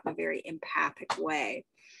care about in a very empathic way,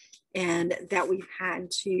 and that we've had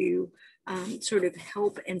to sort of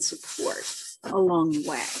help and support along the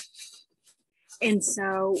way. And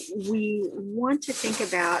so we want to think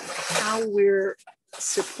about how we're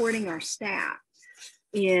supporting our staff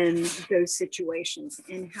in those situations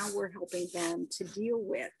and how we're helping them to deal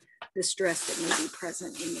with the stress that may be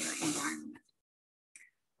present in their environment.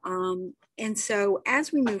 And so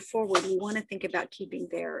as we move forward, we want to think about keeping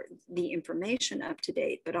the information up to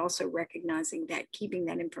date, but also recognizing that keeping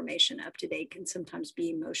that information up to date can sometimes be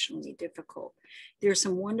emotionally difficult. There are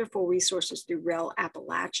some wonderful resources through REL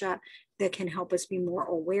Appalachia that can help us be more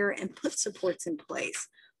aware and put supports in place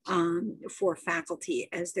for faculty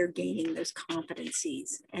as they're gaining those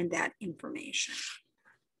competencies and that information.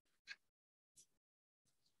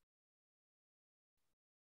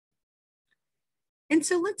 And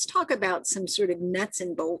so let's talk about some sort of nuts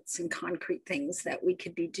and bolts and concrete things that we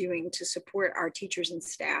could be doing to support our teachers and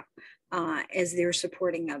staff as they're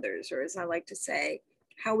supporting others, or as I like to say,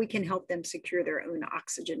 how we can help them secure their own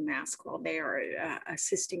oxygen mask while they are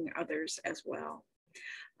assisting others as well.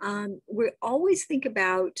 We always think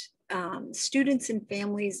about students and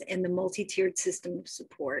families and the multi-tiered system of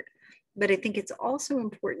support. But I think it's also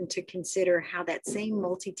important to consider how that same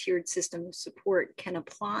multi-tiered system of support can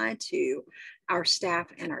apply to our staff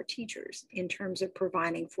and our teachers in terms of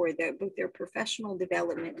providing for both their professional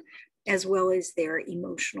development as well as their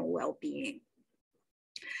emotional well-being.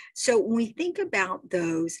 So when we think about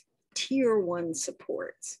those tier one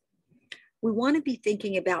supports, We want to be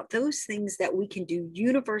thinking about those things that we can do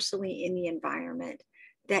universally in the environment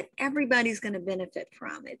that everybody's going to benefit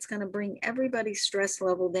from. It's going to bring everybody's stress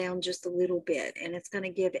level down just a little bit, and it's going to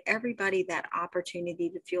give everybody that opportunity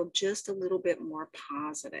to feel just a little bit more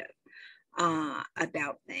positive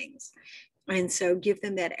about things. And so give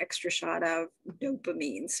them that extra shot of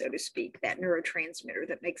dopamine, so to speak, that neurotransmitter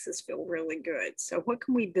that makes us feel really good. So what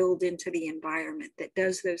can we build into the environment that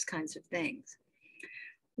does those kinds of things?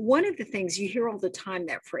 One of the things you hear all the time,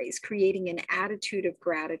 that phrase, creating an attitude of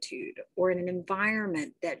gratitude, or an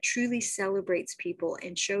environment that truly celebrates people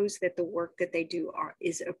and shows that the work that they do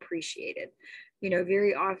is appreciated. You know,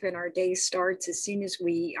 very often our day starts as soon as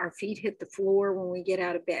our feet hit the floor when we get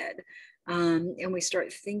out of bed. And we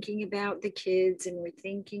start thinking about the kids, and we're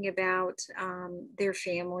thinking about their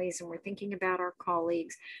families, and we're thinking about our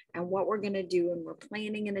colleagues and what we're going to do, and we're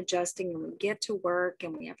planning and adjusting, and we get to work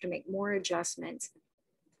and we have to make more adjustments.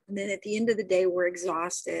 And then at the end of the day, we're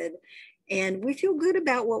exhausted and we feel good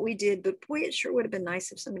about what we did, but boy, it sure would have been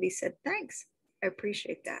nice if somebody said, thanks, I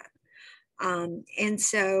appreciate that. And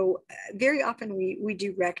so very often we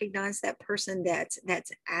do recognize that person that's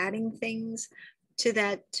adding things to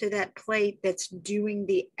that plate, that's doing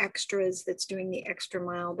the extras, that's doing the extra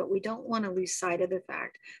mile, but we don't want to lose sight of the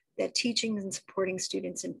fact that teaching and supporting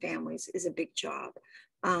students and families is a big job.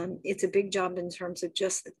 It's a big job in terms of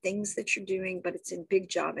just the things that you're doing, but it's a big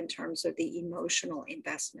job in terms of the emotional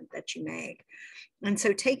investment that you make. And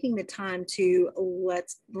so taking the time to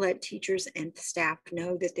let teachers and staff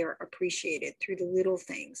know that they're appreciated through the little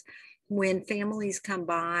things. When families come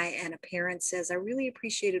by and a parent says, I really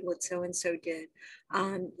appreciated what so-and-so did,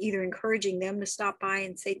 either encouraging them to stop by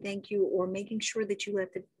and say thank you, or making sure that you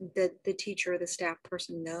let the teacher or the staff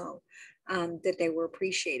person know that they were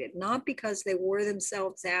appreciated, not because they wore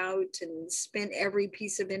themselves out and spent every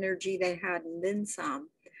piece of energy they had and then some,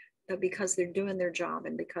 but because they're doing their job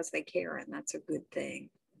and because they care, and that's a good thing.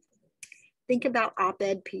 Think about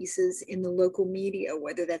op-ed pieces in the local media,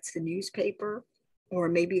 whether that's the newspaper, or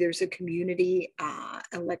maybe there's a community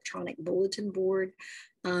electronic bulletin board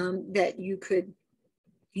that you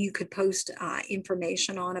could post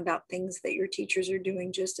information on about things that your teachers are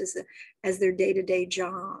doing just as their day-to-day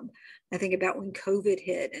job. I think about when COVID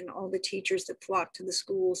hit and all the teachers that flocked to the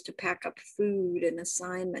schools to pack up food and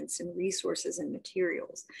assignments and resources and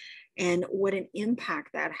materials, and what an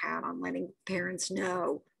impact that had on letting parents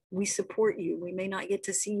know, we support you. We may not get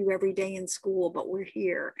to see you every day in school, but we're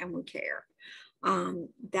here and we care.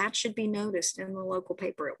 That should be noticed in the local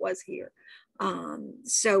paper. It was here.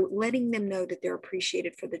 So letting them know that they're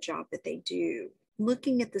appreciated for the job that they do.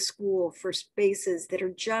 Looking at the school for spaces that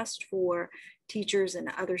are just for teachers and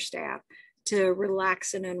other staff to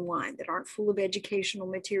relax and unwind, that aren't full of educational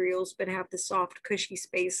materials, but have the soft, cushy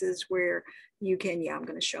spaces where you can, I'm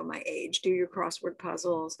going to show my age, do your crossword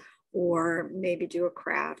puzzles, or maybe do a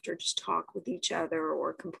craft, or just talk with each other,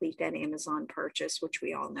 or complete that Amazon purchase, which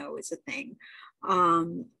we all know is a thing.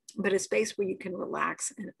 But a space where you can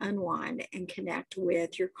relax and unwind and connect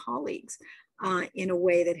with your colleagues in a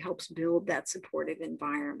way that helps build that supportive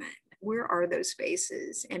environment. Where are those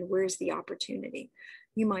spaces, and where's the opportunity?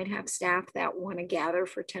 You might have staff that want to gather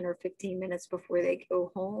for 10 or 15 minutes before they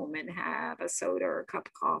go home and have a soda or a cup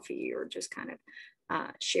of coffee, or just kind of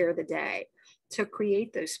share the day. To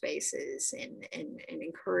create those spaces and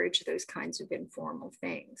encourage those kinds of informal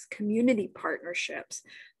things. Community partnerships.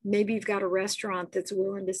 Maybe you've got a restaurant that's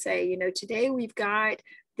willing to say, today we've got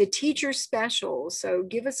the teacher special, so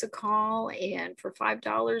give us a call, and for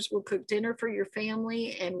 $5, we'll cook dinner for your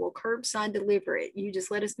family and we'll curbside deliver it. You just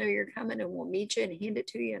let us know you're coming and we'll meet you and hand it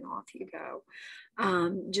to you, and off you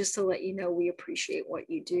go. Just to let you know we appreciate what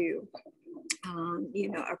you do.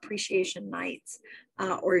 Appreciation nights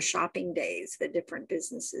or shopping days that different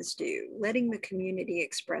businesses do, letting the community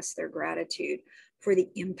express their gratitude for the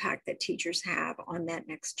impact that teachers have on that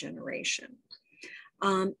next generation.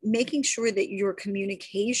 Making sure that your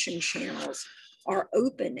communication channels are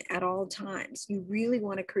open at all times. You really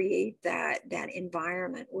want to create that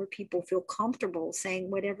environment where people feel comfortable saying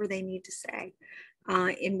whatever they need to say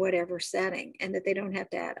in whatever setting, and that they don't have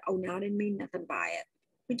to add, oh, no, I didn't mean nothing by it.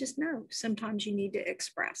 We just know sometimes you need to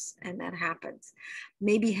express, and that happens.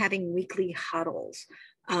 Maybe having weekly huddles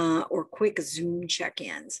or quick Zoom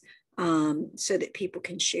check-ins so that people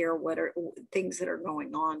can share what are things that are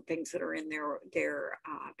going on, things that are in their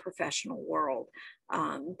professional world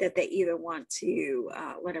that they either want to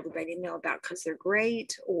let everybody know about because they're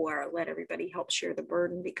great, or let everybody help share the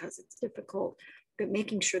burden because it's difficult, but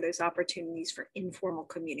making sure those opportunities for informal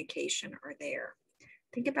communication are there.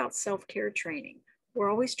 Think about self-care training. We're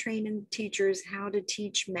always training teachers how to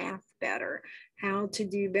teach math better, how to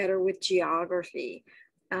do better with geography.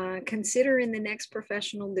 Consider in the next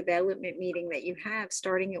professional development meeting that you have,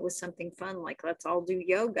 starting it with something fun like let's all do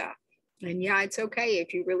yoga. And yeah, it's okay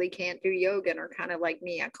if you really can't do yoga and are kind of like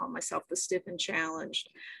me. I call myself the stiff and challenged.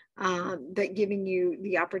 But giving you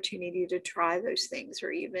the opportunity to try those things,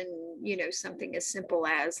 or even, you know, something as simple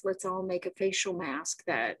as let's all make a facial mask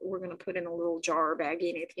that we're going to put in a little jar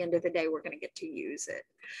baggie, and at the end of the day, we're going to get to use it.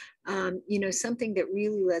 You know, something that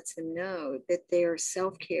really lets them know that their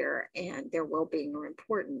self-care and their well-being are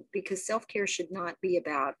important, because self-care should not be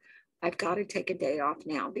about, I've got to take a day off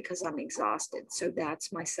now because I'm exhausted, so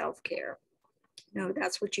that's my self-care. No,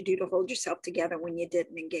 that's what you do to hold yourself together when you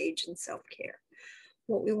didn't engage in self-care.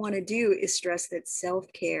 What we want to do is stress that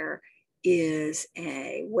self-care is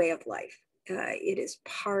a way of life. It is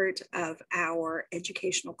part of our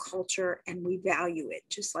educational culture, and we value it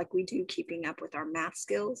just like we do keeping up with our math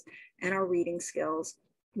skills and our reading skills.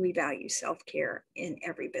 We value self-care in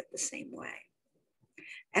every bit the same way.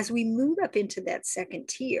 As we move up into that second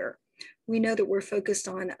tier, we know that we're focused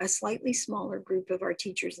on a slightly smaller group of our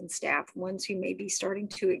teachers and staff, ones who may be starting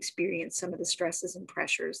to experience some of the stresses and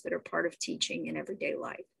pressures that are part of teaching in everyday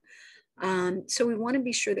life. So we want to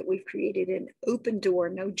be sure that we've created an open door,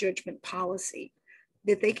 no judgment policy,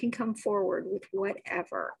 that they can come forward with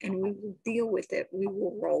whatever, and we will deal with it. We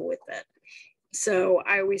will roll with it. So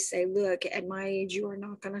I always say, look, at my age, you are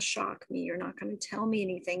not going to shock me. You're not going to tell me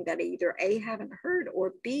anything that I either A, haven't heard,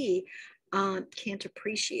 or B, can't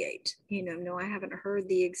appreciate. You know, no, I haven't heard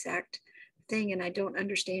the exact thing, and I don't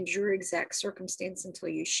understand your exact circumstance until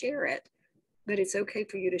you share it. But it's okay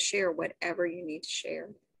for you to share whatever you need to share.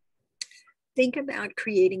 Think about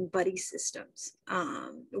creating buddy systems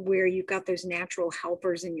where you've got those natural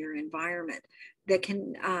helpers in your environment that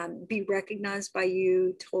can be recognized by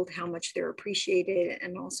you, told how much they're appreciated,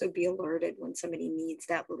 and also be alerted when somebody needs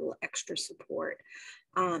that little extra support.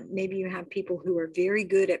 Maybe you have people who are very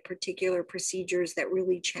good at particular procedures that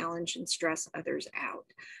really challenge and stress others out.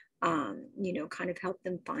 You know, kind of help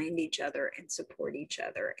them find each other and support each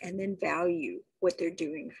other, and then value what they're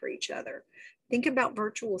doing for each other. Think about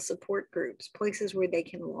virtual support groups, places where they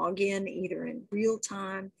can log in either in real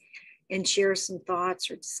time and share some thoughts,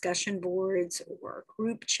 or discussion boards or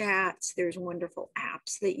group chats. There's wonderful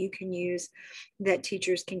apps that you can use that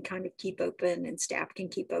teachers can kind of keep open and staff can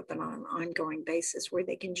keep open on an ongoing basis, where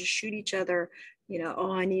they can just shoot each other, you know,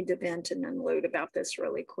 oh, I need to vent and unload about this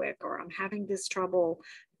really quick, or I'm having this trouble,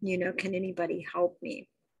 you know, can anybody help me?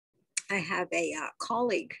 I have a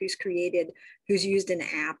colleague who's used an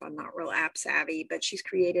app. I'm not real app savvy, but she's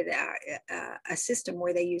created a system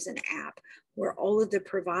where they use an app where all of the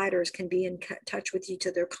providers can be in touch with each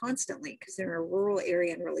other constantly, because they're in a rural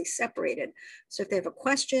area and really separated. So if they have a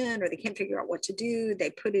question or they can't figure out what to do, they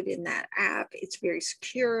put it in that app. It's very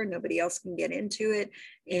secure. Nobody else can get into it.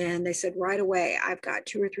 And they said right away, I've got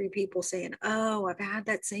 2 or 3 people saying, oh, I've had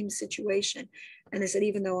that same situation. And they said,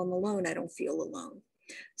 even though I'm alone, I don't feel alone.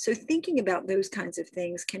 So thinking about those kinds of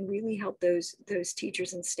things can really help those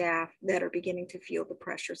teachers and staff that are beginning to feel the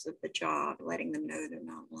pressures of the job, letting them know they're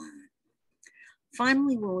not alone.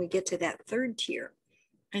 Finally, when we get to that third tier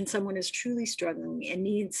and someone is truly struggling and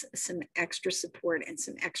needs some extra support and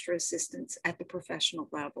some extra assistance at the professional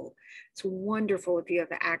level, it's wonderful if you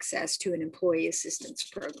have access to an employee assistance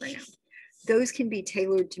program. Those can be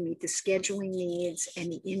tailored to meet the scheduling needs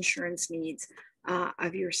and the insurance needs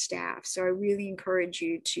of your staff. So I really encourage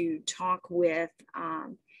you to talk with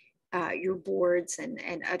your boards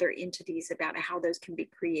and other entities about how those can be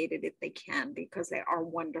created if they can, because they are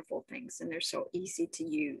wonderful things and they're so easy to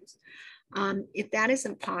use. If that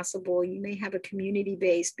isn't possible, you may have a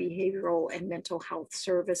community-based behavioral and mental health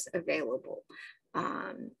service available.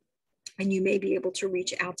 And you may be able to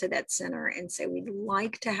reach out to that center and say, we'd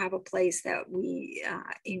like to have a place that we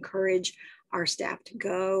encourage our staff to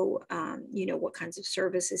go, you know, what kinds of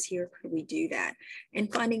services here, could we do that?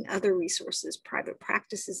 And finding other resources, private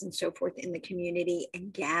practices and so forth in the community,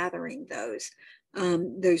 and gathering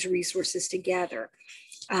those resources together.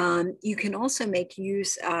 You can also make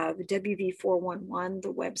use of WV411,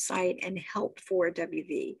 the website, and Help for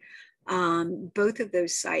WV. Both of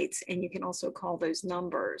those sites, and you can also call those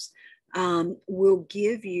numbers, will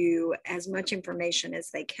give you as much information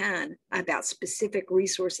as they can about specific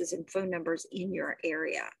resources and phone numbers in your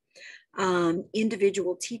area.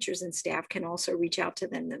 Individual teachers and staff can also reach out to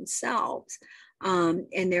them themselves.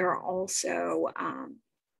 And there are also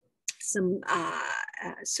some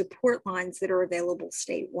support lines that are available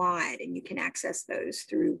statewide, and you can access those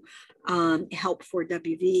through Help for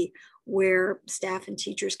WV, where staff and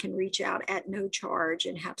teachers can reach out at no charge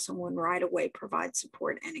and have someone right away provide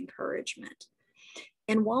support and encouragement.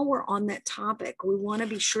 And while we're on that topic, we want to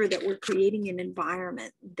be sure that we're creating an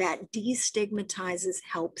environment that destigmatizes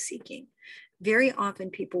help seeking. Very often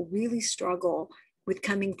people really struggle with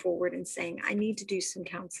coming forward and saying, I need to do some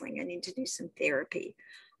counseling, I need to do some therapy.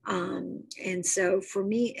 And so for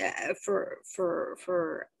me,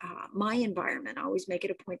 for my environment, I always make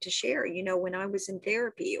it a point to share, you know, when I was in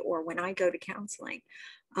therapy or when I go to counseling,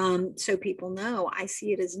 so people know I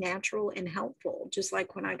see it as natural and helpful, just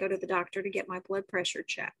like when I go to the doctor to get my blood pressure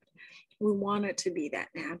checked. We want it to be that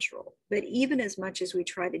natural. But even as much as we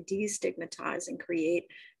try to destigmatize and create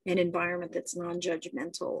an environment that's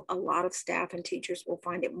non-judgmental, a lot of staff and teachers will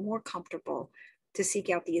find it more comfortable to seek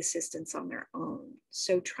out the assistance on their own.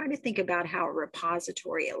 So try to think about how a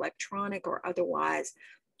repository, electronic or otherwise,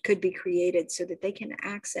 could be created so that they can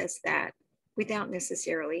access that without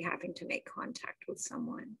necessarily having to make contact with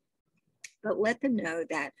someone. But let them know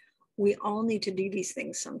that we all need to do these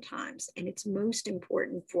things sometimes, and it's most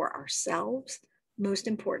important for ourselves, most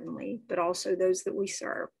importantly, but also those that we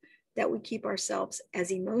serve, that we keep ourselves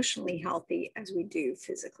as emotionally healthy as we do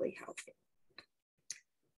physically healthy.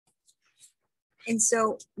 And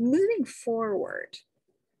so moving forward,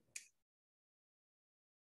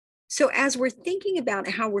 so as we're thinking about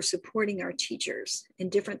how we're supporting our teachers and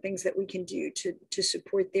different things that we can do to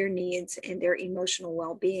support their needs and their emotional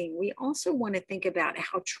well-being, we also want to think about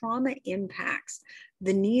how trauma impacts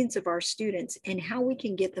the needs of our students and how we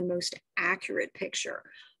can get the most accurate picture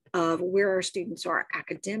of where our students are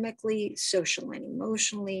academically, social, and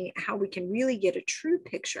emotionally, how we can really get a true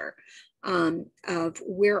picture of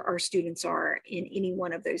where our students are in any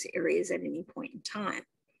one of those areas at any point in time.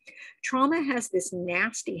 Trauma has this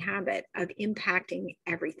nasty habit of impacting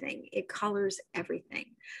everything. It colors everything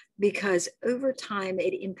because over time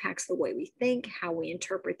it impacts the way we think, how we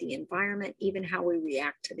interpret the environment, even how we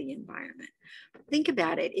react to the environment. Think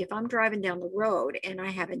about it. If I'm driving down the road and I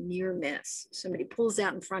have a near miss, somebody pulls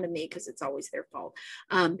out in front of me because it's always their fault.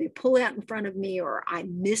 They pull out in front of me or I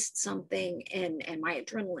missed something and my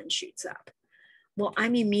adrenaline shoots up. Well,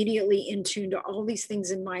 I'm immediately in tune to all these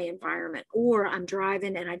things in my environment, or I'm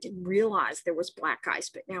driving and I didn't realize there was black ice,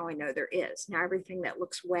 but now I know there is. Now everything that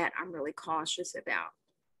looks wet, I'm really cautious about.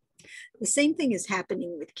 The same thing is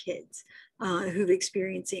happening with kids who've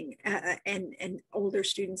experiencing and older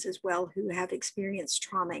students as well who have experienced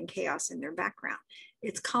trauma and chaos in their background.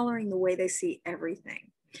 It's coloring the way they see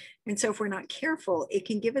everything. And so if we're not careful, it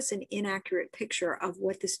can give us an inaccurate picture of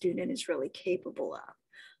what the student is really capable of.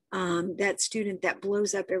 That student that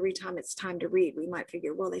blows up every time it's time to read, we might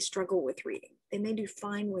figure, well, they struggle with reading. They may do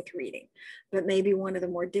fine with reading, but maybe one of the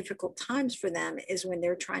more difficult times for them is when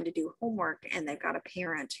they're trying to do homework and they've got a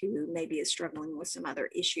parent who maybe is struggling with some other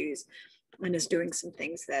issues and is doing some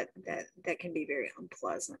things that can be very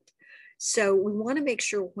unpleasant. So we want to make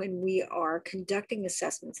sure when we are conducting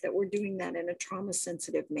assessments that we're doing that in a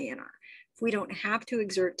trauma-sensitive manner. If we don't have to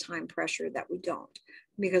exert time pressure, that we don't,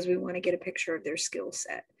 because we want to get a picture of their skill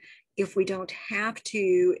set. If we don't have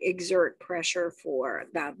to exert pressure for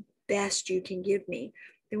the best you can give me,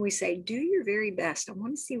 then we say, do your very best. I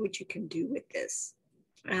want to see what you can do with this.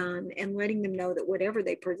 And letting them know that whatever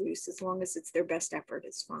they produce, as long as it's their best effort,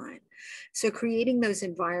 is fine. So creating those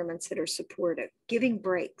environments that are supportive, giving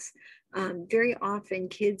breaks. Very often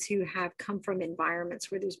kids who have come from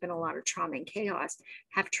environments where there's been a lot of trauma and chaos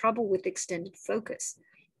have trouble with extended focus.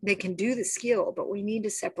 They can do the skill, but we need to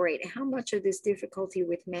separate how much of this difficulty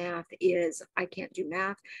with math is I can't do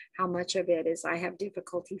math, how much of it is I have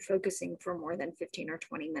difficulty focusing for more than 15 or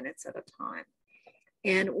 20 minutes at a time.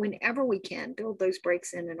 And whenever we can, build those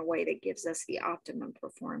breaks in a way that gives us the optimum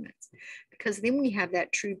performance. Because then we have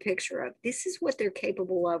that true picture of this is what they're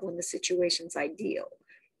capable of when the situation's ideal.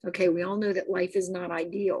 Okay, we all know that life is not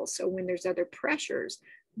ideal. So when there's other pressures,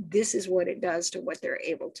 this is what it does to what they're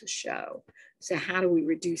able to show. So how do we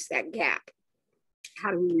reduce that gap? How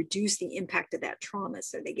do we reduce the impact of that trauma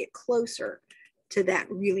so they get closer to that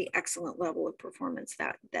really excellent level of performance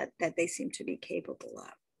that they seem to be capable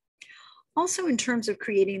of? Also, in terms of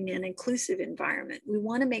creating an inclusive environment, we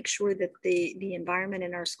want to make sure that the environment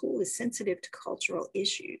in our school is sensitive to cultural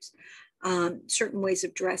issues. Certain ways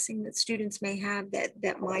of dressing that students may have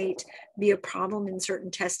that might be a problem in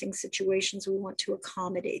certain testing situations, we want to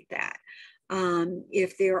accommodate that.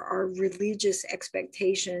 If there are religious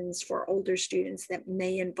expectations for older students that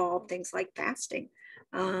may involve things like fasting,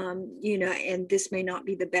 and this may not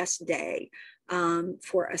be the best day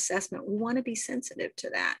for assessment, we want to be sensitive to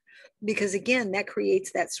that. Because again, that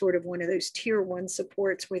creates that sort of one of those tier 1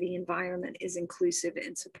 supports where the environment is inclusive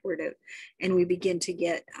and supportive. And we begin to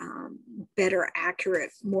get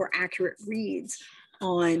more accurate reads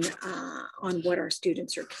on what our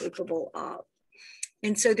students are capable of.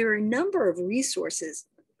 And so there are a number of resources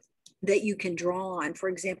that you can draw on. For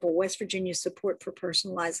example, West Virginia Support for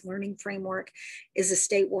Personalized Learning Framework is a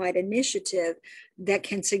statewide initiative that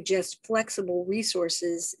can suggest flexible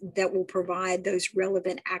resources that will provide those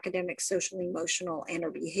relevant academic, social, emotional, and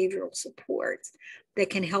or behavioral supports that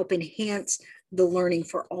can help enhance the learning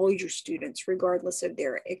for all your students, regardless of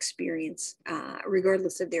their experience,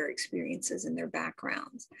 regardless of their experiences and their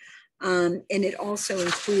backgrounds. And it also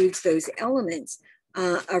includes those elements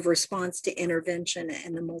of response to intervention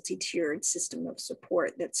and the multi-tiered system of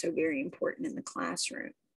support that's so very important in the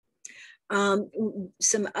classroom.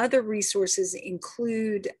 Some other resources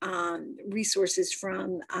include resources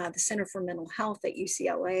from the Center for Mental Health at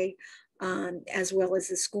UCLA, as well as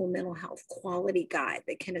the School Mental Health Quality Guide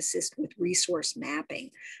that can assist with resource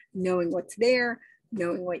mapping, knowing what's there,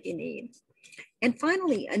 knowing what you need. And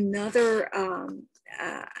finally, another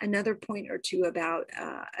point or two about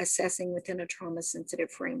assessing within a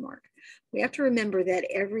trauma-sensitive framework. We have to remember that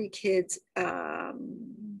every kid's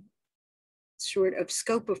sort of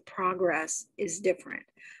scope of progress is different.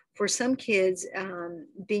 For some kids,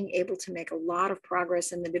 being able to make a lot of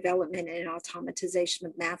progress in the development and automatization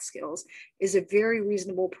of math skills is a very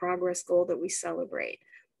reasonable progress goal that we celebrate.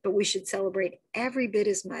 But we should celebrate every bit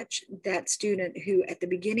as much that student who at the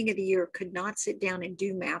beginning of the year could not sit down and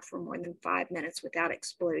do math for more than 5 minutes without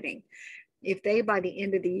exploding. If they, by the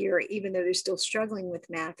end of the year, even though they're still struggling with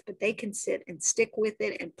math, but they can sit and stick with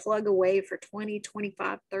it and plug away for 20,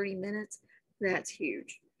 25, 30 minutes, that's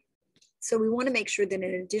huge. So we want to make sure that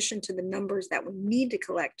in addition to the numbers that we need to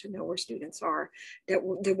collect to know where students are, that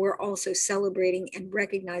we're also celebrating and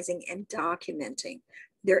recognizing and documenting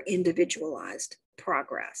their individualized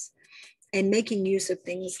progress. And making use of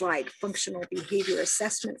things like functional behavior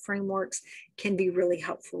assessment frameworks can be really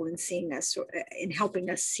helpful in seeing us, in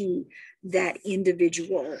helping us see that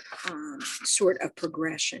individual sort of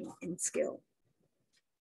progression in skill.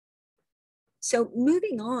 So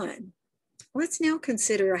moving on, let's now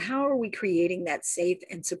consider how are we creating that safe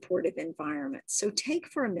and supportive environment. So take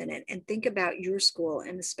for a minute and think about your school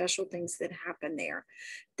and the special things that happen there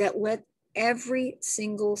that let every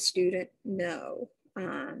single student know,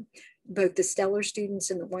 both the stellar students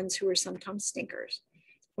and the ones who are sometimes stinkers,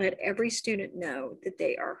 let every student know that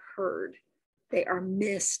they are heard. They are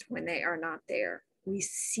missed when they are not there. We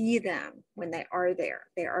see them when they are there.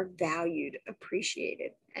 They are valued,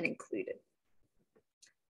 appreciated, and included.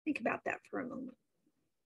 Think about that for a moment.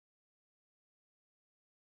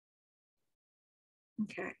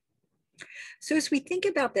 Okay. So as we think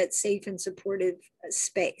about that safe and supportive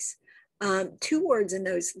space, two words in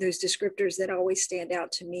those descriptors that always stand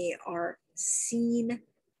out to me are seen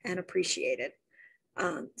and appreciated.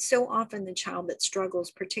 So often the child that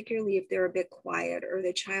struggles, particularly if they're a bit quiet, or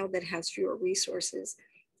the child that has fewer resources,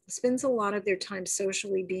 spends a lot of their time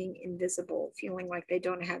socially being invisible, feeling like they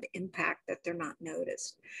don't have impact, that they're not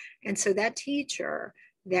noticed. And so that teacher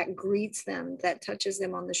that greets them, that touches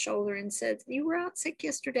them on the shoulder and says, "You were out sick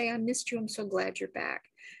yesterday, I missed you, I'm so glad you're back."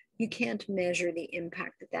 You can't measure the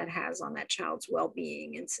impact that that has on that child's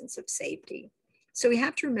well-being and sense of safety. So we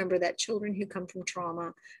have to remember that children who come from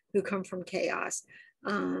trauma, who come from chaos,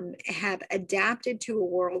 have adapted to a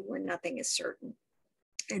world where nothing is certain.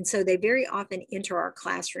 And so they very often enter our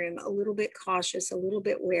classroom a little bit cautious, a little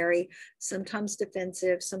bit wary, sometimes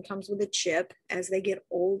defensive, sometimes with a chip. As they get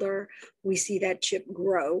older, we see that chip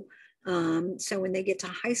grow. So when they get to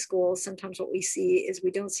high school, sometimes what we see is we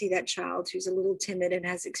don't see that child who's a little timid and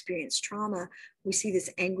has experienced trauma. We see this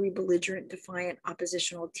angry, belligerent, defiant,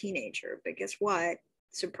 oppositional teenager. But guess what?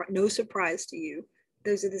 No surprise to you,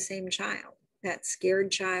 those are the same child. That scared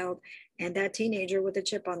child and that teenager with a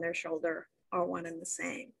chip on their shoulder are one and the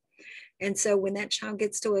same. And so when that child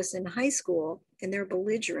gets to us in high school and they're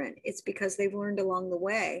belligerent, it's because they've learned along the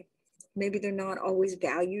way, maybe they're not always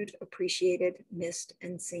valued, appreciated, missed,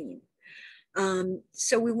 and seen.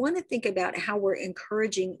 So we want to think about how we're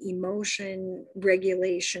encouraging emotion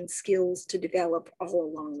regulation skills to develop all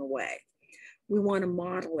along the way. We want to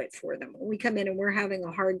model it for them. When we come in and we're having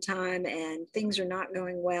a hard time and things are not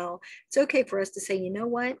going well, it's okay for us to say, you know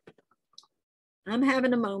what? I'm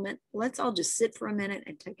having a moment. Let's all just sit for a minute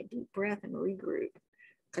and take a deep breath and regroup,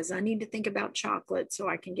 because I need to think about chocolate so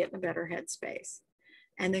I can get in a better headspace.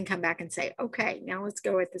 And then come back and say, okay, now let's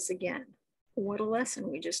go at this again. What a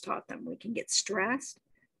lesson we just taught them. We can get stressed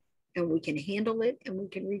and we can handle it and we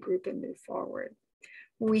can regroup and move forward.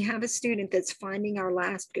 When we have a student that's finding our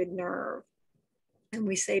last good nerve and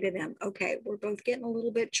we say to them, okay, we're both getting a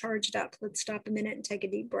little bit charged up. Let's stop a minute and take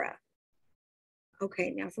a deep breath.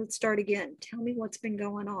 Okay, now let's start again. Tell me what's been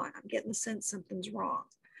going on. I'm getting the sense something's wrong.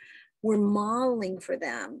 We're modeling for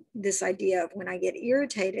them this idea of when I get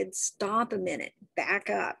irritated, stop a minute, back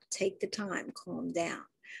up, take the time, calm down.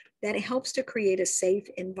 That helps to create a safe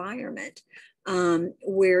environment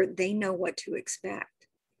where they know what to expect.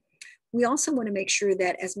 We also want to make sure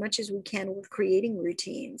that as much as we can, we're creating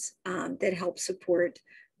routines that help support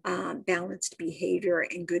balanced behavior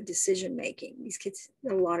and good decision making. These kids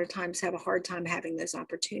a lot of times have a hard time having those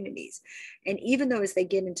opportunities. And even though as they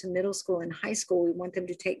get into middle school and high school, we want them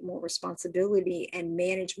to take more responsibility and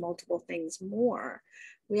manage multiple things more,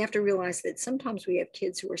 we have to realize that sometimes we have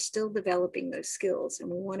kids who are still developing those skills, and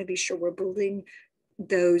we want to be sure we're building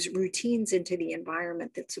those routines into the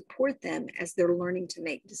environment that support them as they're learning to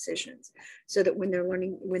make decisions, so that when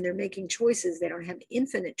they're making choices, they don't have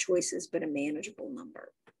infinite choices, but a manageable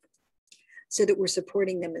number, so that we're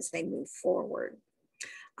supporting them as they move forward.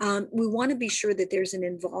 We want to be sure that there's an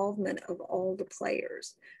involvement of all the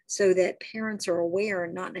players, so that parents are aware,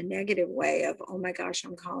 not in a negative way of, oh my gosh,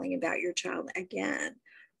 I'm calling about your child again,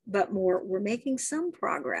 but more, we're making some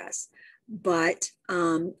progress, but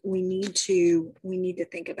we need to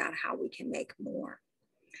think about how we can make more.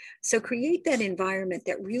 So create that environment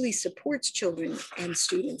that really supports children and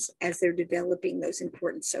students as they're developing those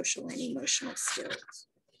important social and emotional skills.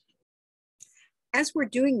 As we're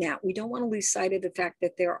doing that, we don't want to lose sight of the fact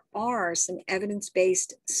that there are some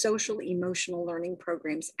evidence-based social emotional learning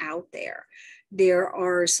programs out there. There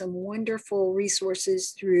are some wonderful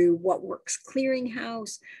resources through What Works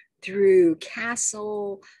Clearinghouse, through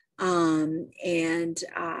Castle, and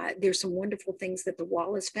there's some wonderful things that the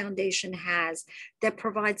Wallace Foundation has that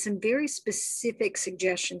provide some very specific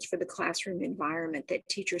suggestions for the classroom environment that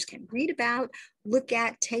teachers can read about, look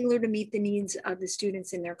at, tailor to meet the needs of the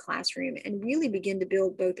students in their classroom, and really begin to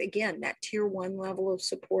build both, again, that tier 1 level of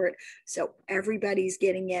support, so everybody's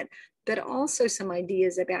getting it, but also some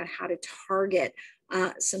ideas about how to target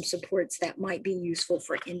some supports that might be useful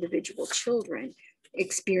for individual children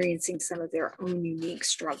experiencing some of their own unique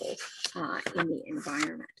struggles in the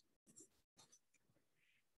environment.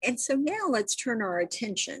 And so now let's turn our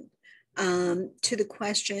attention to the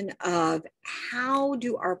question of how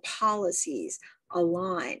do our policies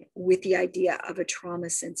align with the idea of a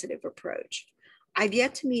trauma-sensitive approach? I've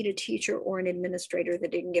yet to meet a teacher or an administrator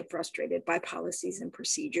that didn't get frustrated by policies and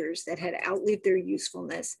procedures that had outlived their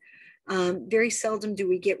usefulness. Very seldom do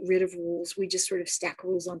we get rid of rules. We just sort of stack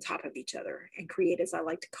rules on top of each other and create, as I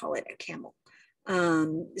like to call it, a camel.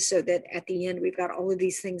 So that at the end, we've got all of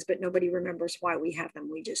these things, but nobody remembers why we have them.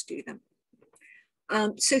 We just do them.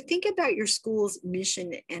 So think about your school's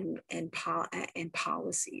mission and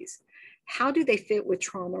policies. How do they fit with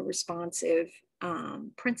trauma responsive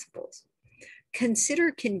principles?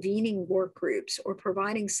 Consider convening work groups or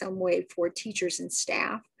providing some way for teachers and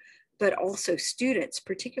staff, but also students,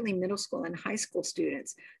 particularly middle school and high school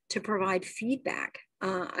students, to provide feedback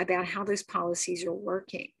about how those policies are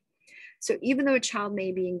working. So even though a child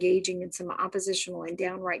may be engaging in some oppositional and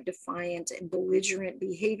downright defiant and belligerent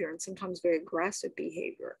behavior, and sometimes very aggressive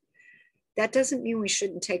behavior, that doesn't mean we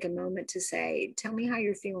shouldn't take a moment to say, tell me how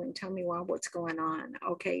you're feeling, tell me what's going on.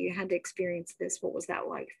 Okay, you had to experience this, what was that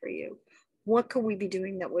like for you? What could we be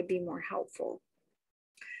doing that would be more helpful?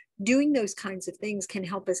 Doing those kinds of things can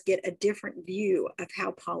help us get a different view of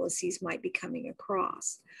how policies might be coming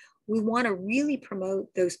across. We want to really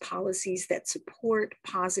promote those policies that support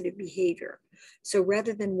positive behavior. So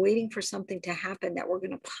rather than waiting for something to happen that we're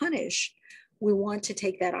going to punish, we want to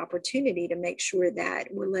take that opportunity to make sure that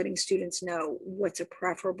we're letting students know what's a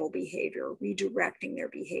preferable behavior, redirecting their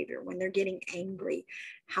behavior. When they're getting angry,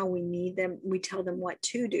 how we need them, we tell them what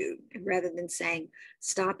to do. And rather than saying,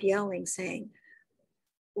 stop yelling, saying,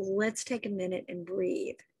 let's take a minute and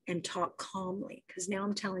breathe and talk calmly, because now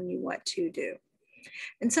I'm telling you what to do.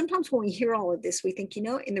 And sometimes when we hear all of this, we think, you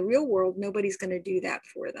know, in the real world, nobody's going to do that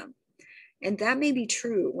for them. And that may be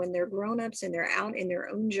true when they're grown-ups and they're out in their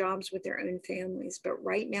own jobs with their own families. But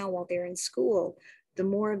right now, while they're in school, the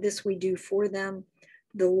more of this we do for them,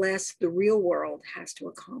 the less the real world has to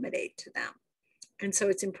accommodate to them. And so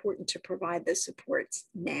it's important to provide the supports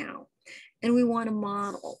now. And we want to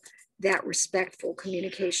model that respectful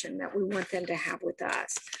communication that we want them to have with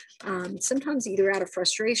us. Sometimes either out of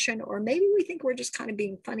frustration, or maybe we think we're just kind of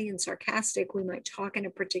being funny and sarcastic. We might talk in a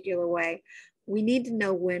particular way. We need to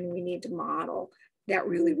know when we need to model that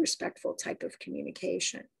really respectful type of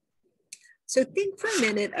communication. So think for a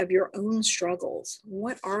minute of your own struggles.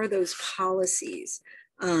 What are those policies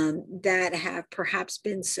that have perhaps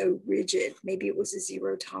been so rigid? Maybe it was a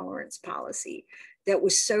zero tolerance policy that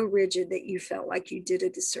was so rigid that you felt like you did a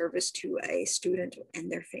disservice to a student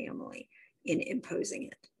and their family in imposing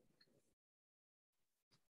it.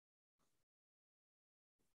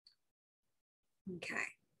 Okay.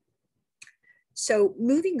 So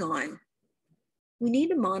moving on, we need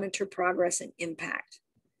to monitor progress and impact.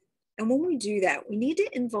 And when we do that, we need to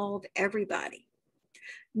involve everybody,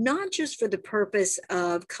 not just for the purpose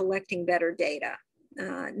of collecting better data.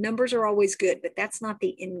 Numbers are always good, but that's not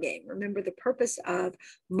the end game. Remember, the purpose of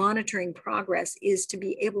monitoring progress is to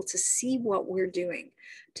be able to see what we're doing,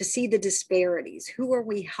 to see the disparities. Who are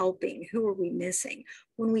we helping? Who are we missing?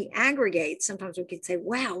 When we aggregate, sometimes we can say,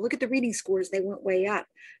 wow, look at the reading scores, they went way up.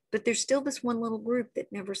 But there's still this one little group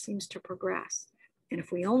that never seems to progress. And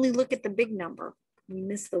if we only look at the big number, we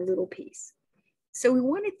miss the little piece. So we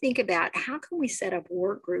want to think about how can we set up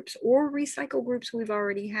work groups or recycle groups we've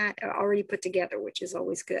already put together, which is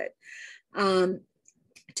always good,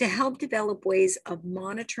 to help develop ways of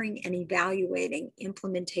monitoring and evaluating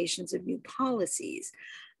implementations of new policies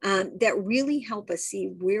that really help us see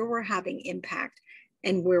where we're having impact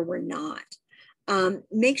and where we're not.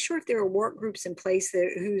 Make sure if there are work groups in place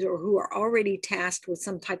who are already tasked with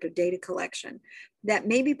some type of data collection, that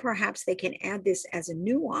maybe perhaps they can add this as a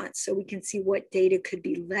nuance so we can see what data could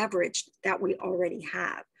be leveraged that we already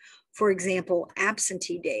have. For example,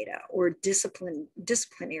 absentee data or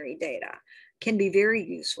disciplinary data can be very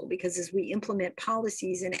useful, because as we implement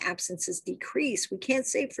policies and absences decrease, we can't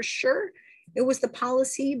say for sure it was the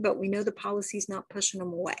policy, but we know the policy is not pushing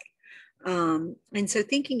them away. And so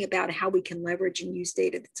thinking about how we can leverage and use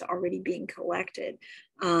data that's already being collected,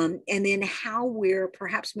 and then how we're,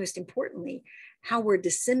 perhaps most importantly, how we're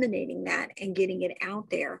disseminating that and getting it out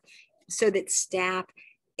there so that staff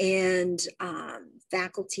and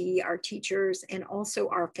faculty, our teachers, and also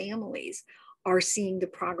our families are seeing the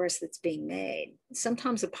progress that's being made.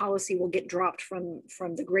 Sometimes a policy will get dropped from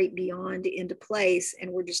the great beyond into place,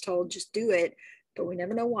 and we're just told, just do it. But we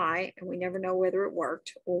never know why, and we never know whether it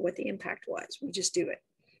worked or what the impact was. We just do it.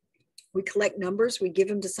 We collect numbers, we give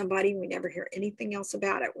them to somebody, and we never hear anything else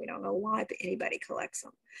about it. We don't know why, but anybody collects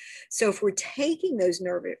them. So if we're taking those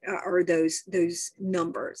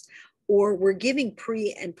numbers, or we're giving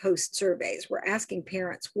pre and post surveys, we're asking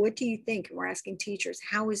parents, what do you think? And we're asking teachers,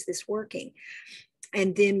 how is this working?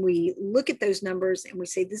 And then we look at those numbers and we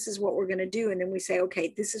say, this is what we're going to do. And then we say,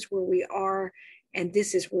 okay, this is where we are, and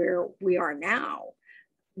this is where we are now.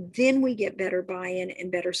 Then we get better buy-in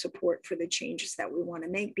and better support for the changes that we want to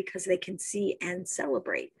make, because they can see and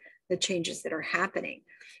celebrate the changes that are happening.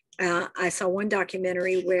 I saw one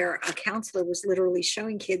documentary where a counselor was literally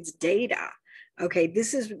showing kids data. Okay,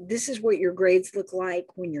 this is what your grades look like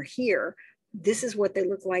when you're here. This is what they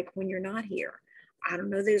look like when you're not here. I don't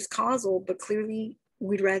know that it's causal, but clearly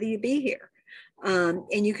we'd rather you be here.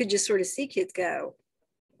 And you could just sort of see kids go,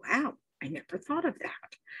 wow, I never thought of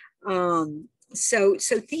that. So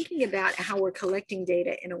thinking about how we're collecting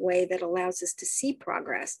data in a way that allows us to see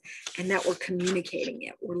progress, and that we're communicating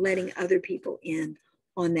it, we're letting other people in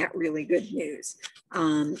on that really good news,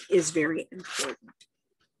 is very important.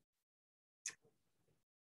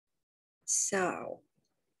 So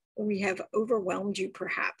we have overwhelmed you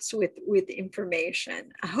perhaps with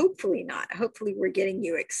information. Hopefully not. Hopefully we're getting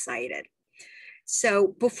you excited.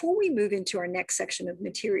 So before we move into our next section of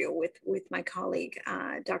material with my colleague,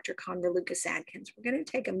 Dr. Conra Lucas-Adkins, we're going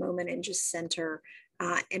to take a moment and just center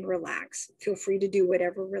and relax. Feel free to do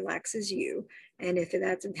whatever relaxes you. And if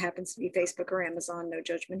that happens to be Facebook or Amazon, no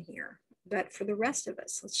judgment here. But for the rest of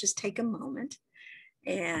us, let's just take a moment,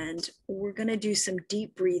 and we're going to do some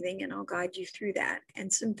deep breathing, and I'll guide you through that,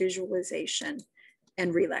 and some visualization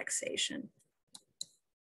and relaxation.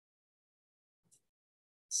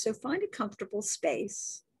 So find a comfortable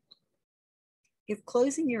space. If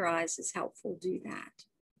closing your eyes is helpful, do that.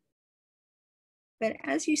 But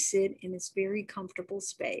as you sit in this very comfortable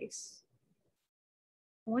space,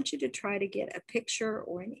 I want you to try to get a picture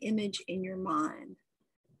or an image in your mind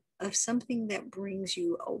of something that brings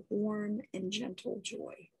you a warm and gentle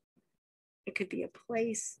joy. It could be a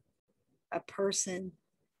place, a person,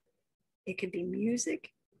 it could be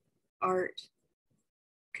music, art,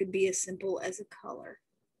 could be as simple as a color.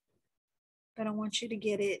 But I want you to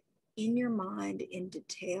get it in your mind in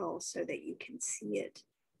detail so that you can see it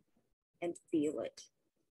and feel it,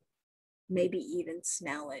 maybe even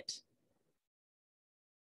smell it,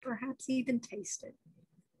 perhaps even taste it.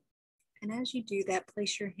 And as you do that,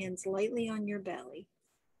 place your hands lightly on your belly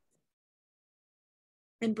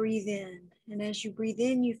and breathe in. And as you breathe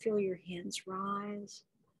in, you feel your hands rise,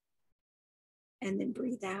 and then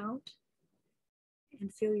breathe out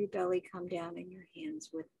and feel your belly come down and your hands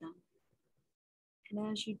with them.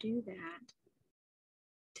 And as you do that,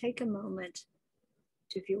 take a moment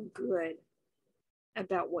to feel good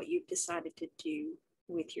about what you've decided to do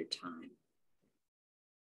with your time,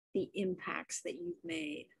 the impacts that you've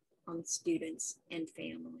made on students and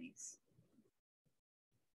families.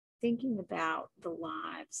 Thinking about the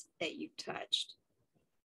lives that you've touched.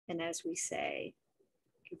 And as we say,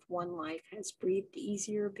 if one life has breathed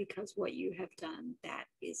easier because what you have done, that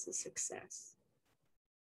is a success.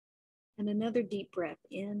 And another deep breath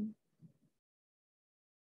in.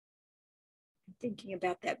 Thinking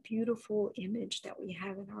about that beautiful image that we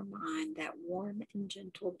have in our mind, that warm and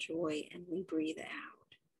gentle joy, and we breathe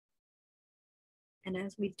out. And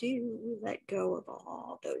as we do, we let go of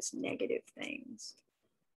all those negative things,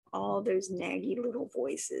 all those naggy little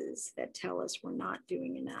voices that tell us we're not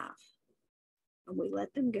doing enough. And we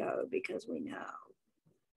let them go because we know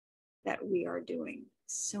that we are doing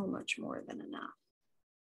so much more than enough.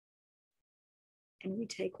 And we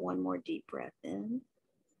take one more deep breath in.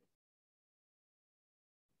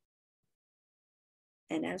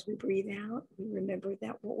 And as we breathe out, we remember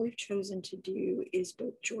that what we've chosen to do is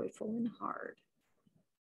both joyful and hard.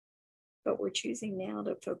 But we're choosing now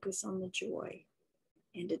to focus on the joy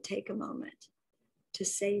and to take a moment to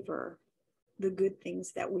savor the good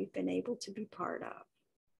things that we've been able to be part of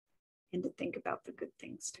and to think about the good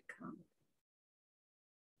things to come.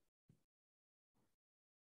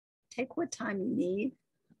 Take what time you need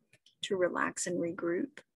to relax and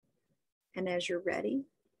regroup. And as you're ready,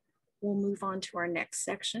 we'll move on to our next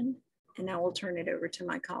section, and I will turn it over to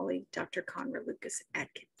my colleague, Dr. Conra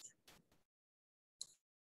Lucas-Adkins.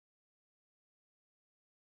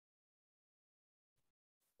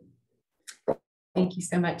 Thank you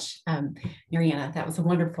so much, Mariana. That was a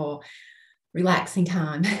wonderful, relaxing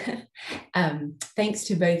time. Thanks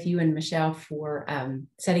to both you and Michelle for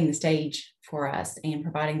setting the stage for us and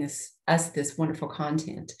providing us this wonderful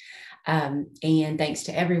content. And thanks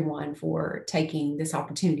to everyone for taking this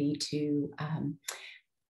opportunity to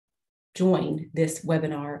join this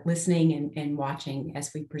webinar, listening and watching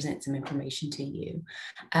as we present some information to you.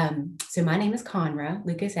 So my name is Conra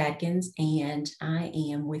Lucas-Adkins, and I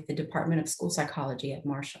am with the Department of School Psychology at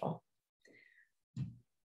Marshall.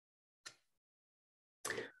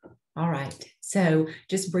 All right, so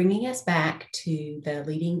just bringing us back to the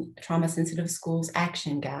Leading Trauma-Sensitive Schools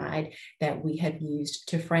Action Guide that we have used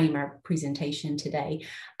to frame our presentation today.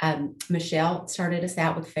 Michelle started us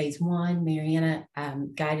out with phase 1, Mariana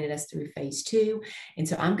guided us through phase 2, and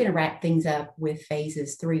so I'm gonna wrap things up with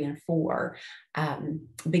phases 3 and 4,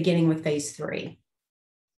 beginning with phase 3.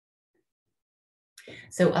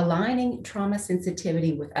 So aligning trauma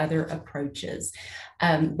sensitivity with other approaches.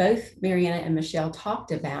 Both Mariana and Michelle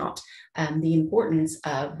talked about the importance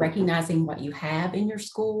of recognizing what you have in your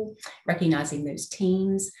school, recognizing those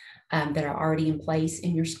teams that are already in place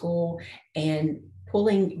in your school, and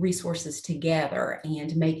pulling resources together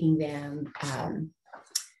and making them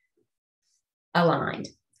aligned.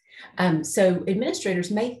 So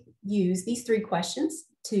administrators may use these 3 questions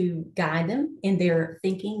to guide them in their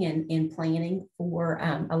thinking and planning for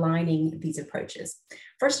aligning these approaches.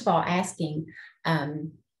 First of all, asking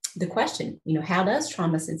the question, how does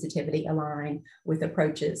trauma sensitivity align with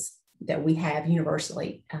approaches that we have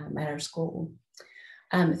universally at our school?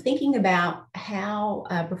 Thinking about how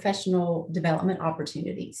professional development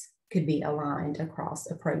opportunities could be aligned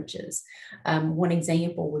across approaches. One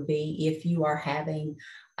example would be if you are having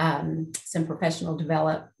some professional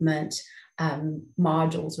development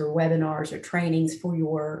modules or webinars or trainings for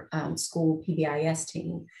your school PBIS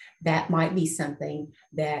team, that might be something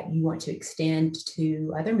that you want to extend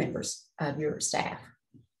to other members of your staff.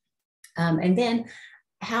 And then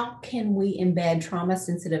how can we embed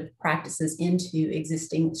trauma-sensitive practices into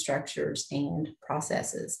existing structures and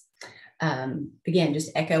processes? Again, just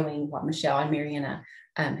echoing what Michelle and Mariana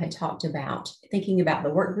had talked about, thinking about the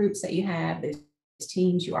work groups that you have, those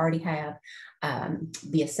teams you already have,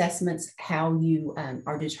 the assessments, how you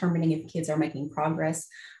are determining if kids are making progress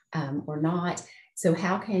or not. So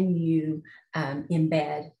how can you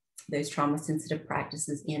embed those trauma-sensitive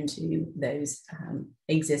practices into those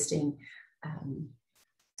existing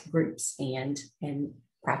groups and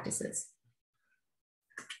practices?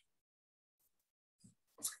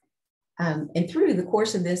 And through the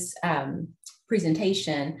course of this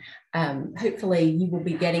presentation, hopefully you will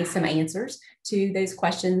be getting some answers to those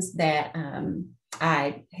questions that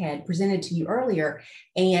I had presented to you earlier,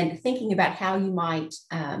 and thinking about how you might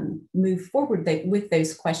move forward with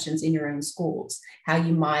those questions in your own schools, how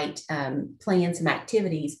you might plan some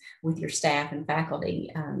activities with your staff and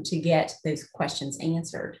faculty to get those questions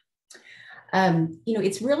answered.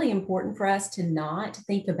 It's really important for us to not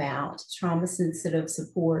think about trauma-sensitive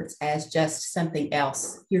supports as just something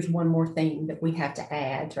else. Here's one more thing that we have to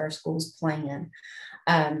add to our school's plan.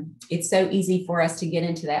 It's so easy for us to get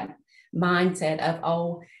into that mindset of,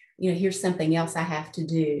 oh, here's something else I have to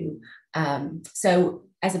do. So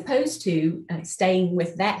as opposed to staying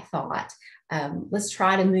with that thought, let's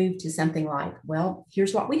try to move to something like, well,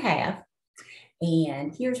 here's what we have,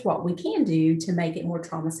 and here's what we can do to make it more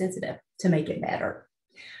trauma sensitive, to make it better.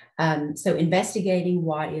 So investigating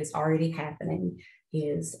what is already happening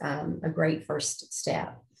is a great first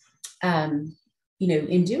step.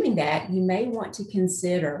 In doing that, you may want to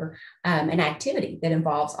consider an activity that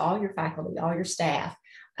involves all your faculty, all your staff,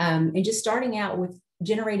 and just starting out with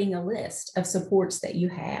generating a list of supports that you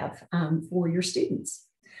have for your students.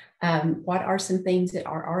 What are some things that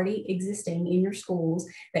are already existing in your schools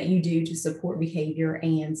that you do to support behavior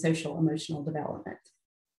and social emotional development?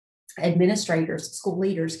 Administrators, school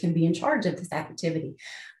leaders can be in charge of this activity.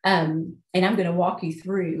 And I'm going to walk you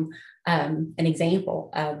through an example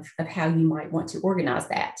of how you might want to organize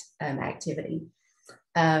that activity.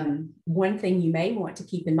 One thing you may want to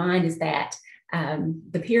keep in mind is that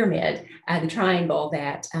the pyramid, the triangle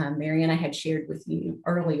that Mariana had shared with you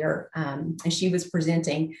earlier, and she was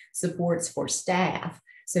presenting supports for staff.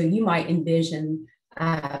 So you might envision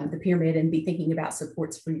the pyramid and be thinking about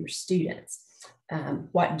supports for your students.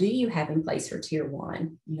 What do you have in place for tier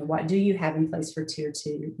 1? What do you have in place for tier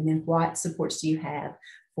 2? And then what supports do you have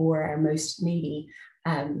for our most needy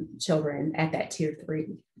children at that tier 3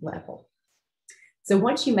 level? So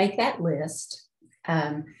once you make that list,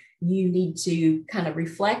 you need to kind of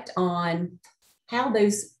reflect on how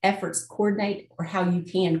those efforts coordinate, or how you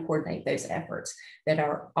can coordinate those efforts that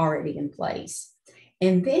are already in place.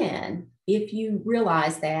 And then if you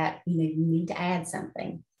realize that you need to add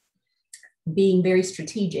something, being very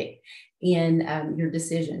strategic in your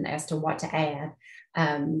decision as to what to add,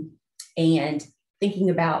 and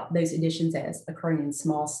thinking about those additions as occurring in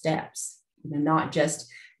small steps, not just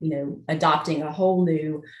adopting a whole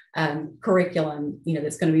new curriculum,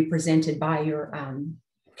 that's going to be presented by your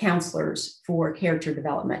counselors for character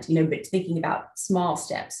development, but thinking about small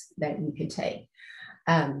steps that you could take.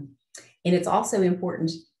 And it's also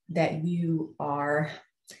important that you are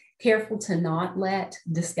careful to not let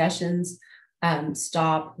discussions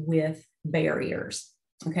stop with barriers.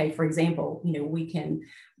 Okay, for example, we can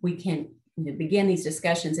begin these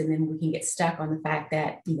discussions, and then we can get stuck on the fact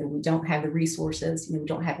that we don't have the resources, we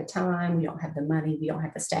don't have the time, we don't have the money, we don't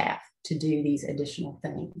have the staff to do these additional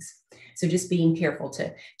things. So just being careful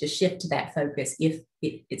to shift that focus if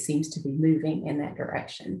it seems to be moving in that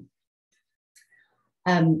direction.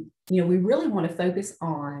 We really want to focus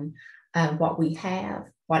on what we have,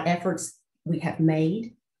 what efforts we have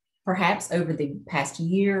made, perhaps over the past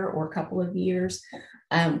year or a couple of years.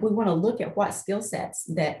 We want to look at what skill sets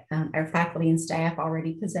that our faculty and staff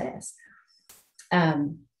already possess.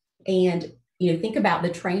 And think about the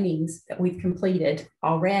trainings that we've completed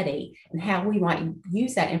already and how we might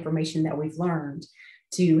use that information that we've learned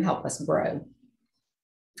to help us grow.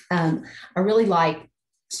 I really like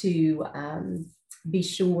to be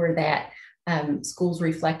sure that schools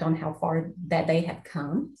reflect on how far that they have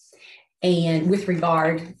come. And with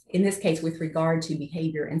regard, in this case, with regard to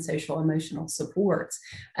behavior and social emotional supports,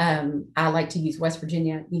 I like to use West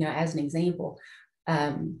Virginia, as an example.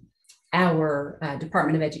 Our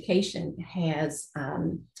Department of Education has,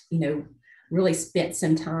 really spent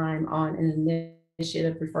some time on an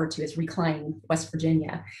initiative referred to as Reclaim West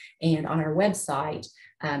Virginia. And on our website,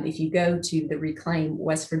 if you go to the Reclaim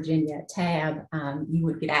West Virginia tab, you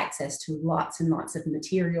would get access to lots and lots of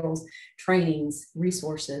materials, trainings,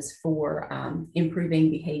 resources for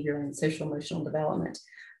improving behavior and social emotional development,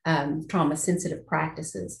 trauma sensitive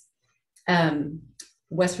practices.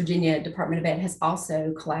 West Virginia Department of Ed has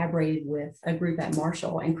also collaborated with a group at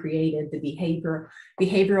Marshall and created the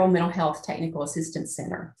Behavioral Mental Health Technical Assistance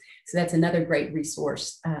Center. So that's another great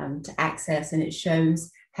resource to access, and it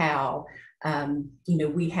shows how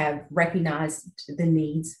we have recognized the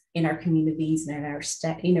needs in our communities and in our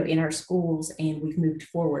in our schools, and we've moved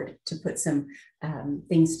forward to put some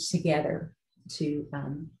things together to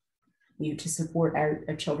to support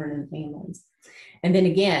our children and families. And then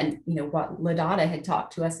again, what LaDotta had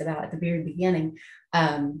talked to us about at the very beginning,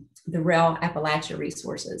 the REL Appalachia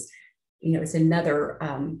resources. It's another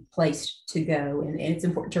place to go, and it's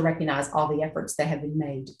important to recognize all the efforts that have been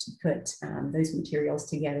made to put those materials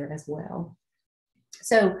together as well.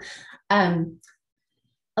 So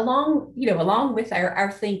along with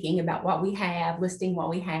our thinking about what we have, listing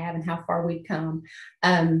what we have and how far we've come,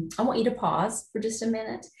 I want you to pause for just a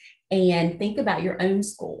minute and think about your own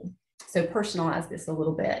school. So personalize this a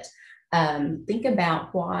little bit. Think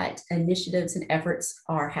about what initiatives and efforts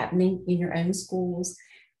are happening in your own schools,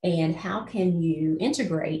 and how can you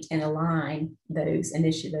integrate and align those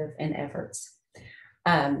initiatives and efforts.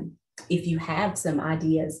 if you have some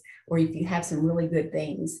ideas or if you have some really good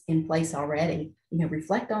things in place already,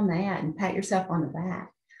 reflect on that and pat yourself on the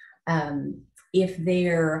back. If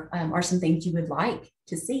there are some things you would like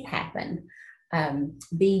to see happen,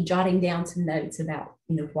 be jotting down some notes about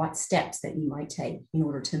what steps that you might take in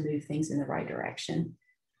order to move things in the right direction.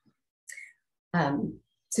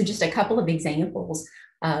 So just a couple of examples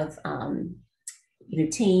of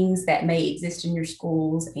teams that may exist in your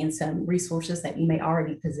schools and some resources that you may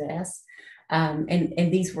already possess.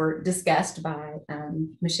 And these were discussed by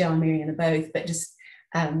Michelle and Mariana both, but just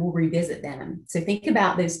we'll revisit them. So think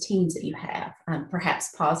about those teams that you have,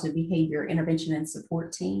 perhaps positive behavior intervention and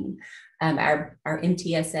support team, our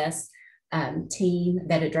MTSS team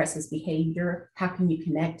that addresses behavior. How can you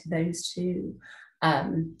connect those two?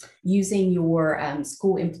 Using your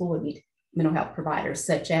school employed mental health providers,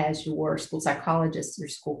 such as your school psychologists, your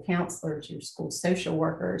school counselors, your school social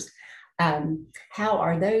workers. How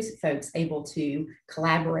are those folks able to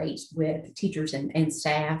collaborate with teachers and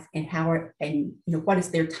staff, and what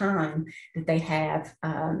is their time that they have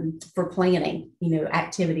for planning,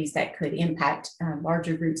 activities that could impact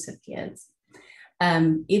larger groups of kids?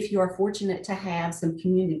 If you are fortunate to have some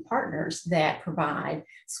community partners that provide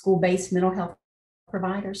school-based mental health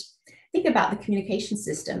providers, think about the communication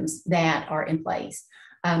systems that are in place.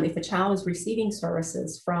 If a child is receiving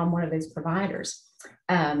services from one of those providers,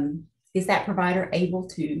 is that provider able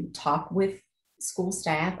to talk with school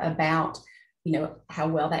staff about, how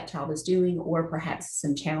well that child is doing, or perhaps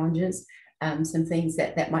some challenges, some things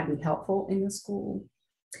that might be helpful in the school?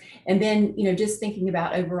 And then, just thinking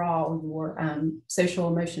about overall your social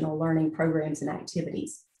emotional learning programs and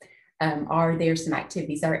activities. Are there some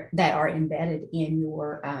activities that are embedded in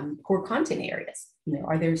your core content areas?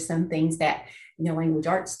 Are there some things that language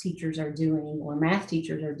arts teachers are doing or math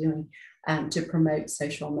teachers are doing to promote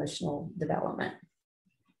social emotional development?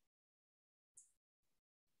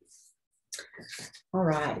 All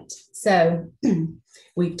right, so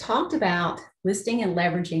we've talked about listing and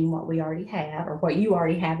leveraging what we already have or what you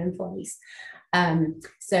already have in place.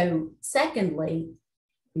 So secondly,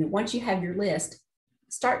 once you have your list,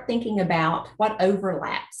 start thinking about what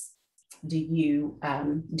overlaps do you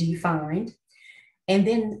find, and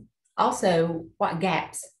then also what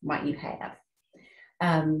gaps might you have.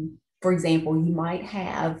 For example, you might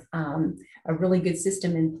have a really good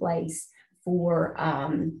system in place for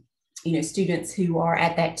students who are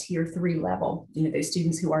at that tier 3 level. Those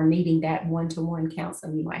students who are needing that one-to-one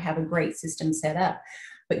counseling. You might have a great system set up,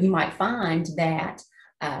 but you might find that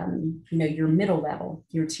your middle level,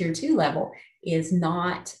 your tier 2 level is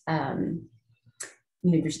not,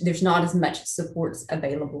 there's not as much supports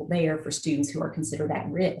available there for students who are considered at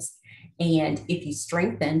risk. And if you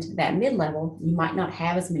strengthened that mid-level, you might not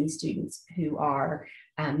have as many students who are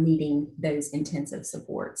needing those intensive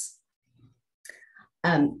supports.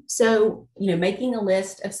 So, making a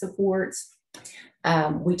list of supports,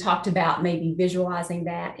 we talked about maybe visualizing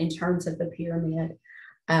that in terms of the pyramid.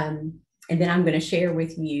 And then I'm going to share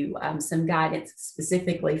with you some guidance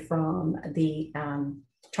specifically from the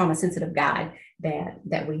trauma sensitive guide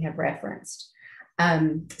that we have referenced.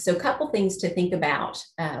 So a couple things to think about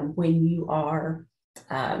when you are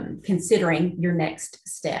considering your next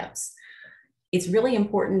steps. It's really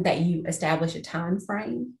important that you establish a time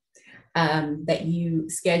frame, that you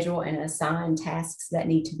schedule and assign tasks that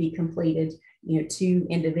need to be completed, to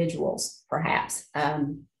individuals, perhaps.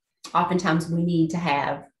 Oftentimes we need to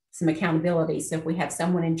have some accountability. So if we have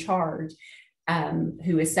someone in charge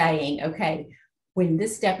who is saying, okay, when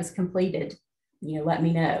this step is completed, let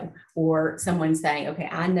me know. Or someone saying, okay,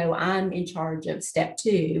 I know I'm in charge of step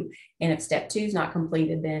 2. And if step 2 is not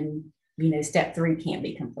completed, then, step 3 can't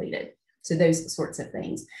be completed. So those sorts of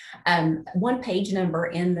things. One page number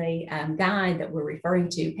in the guide that we're referring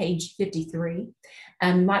to, page 53,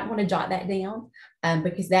 you might want to jot that down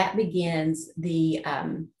because that begins the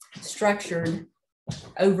structured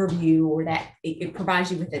overview, or that it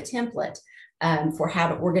provides you with a template for how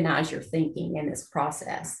to organize your thinking in this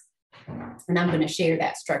process. And I'm going to share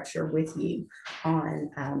that structure with you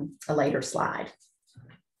on a later slide.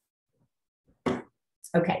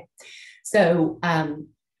 Okay, so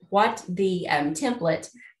what the template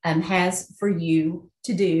has for you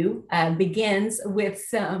to do begins with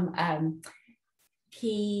some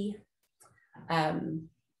key,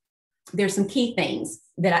 there's some key things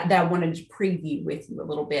that I wanted to preview with you a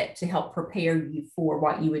little bit to help prepare you for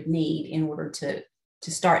what you would need in order to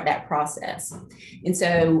start that process. And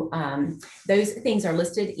so those things are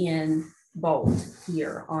listed in bold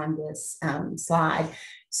here on this slide.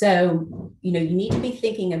 So, you need to be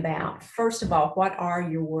thinking about, first of all, what are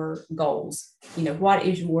your goals? What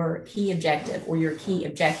is your key objective or your key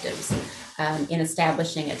objectives in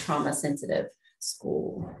establishing a trauma-sensitive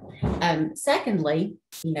school? Secondly,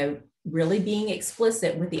 really being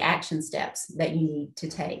explicit with the action steps that you need to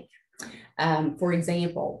take. For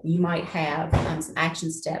example, you might have some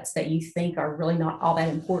action steps that you think are really not all that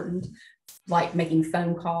important, like making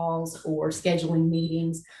phone calls or scheduling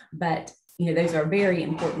meetings, but those are very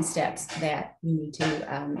important steps that you need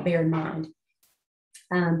to bear in mind.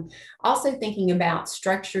 Also thinking about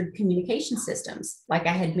structured communication systems. Like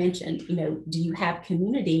I had mentioned, do you have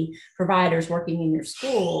community providers working in your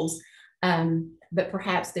schools, but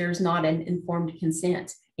perhaps there's not an informed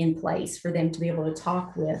consent in place for them to be able to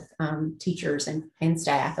talk with teachers and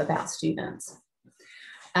staff about students.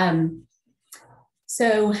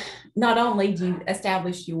 So not only do you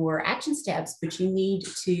establish your action steps, but you need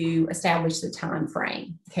to establish the time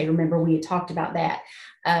frame. Okay, remember we had talked about that.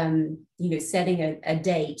 Setting a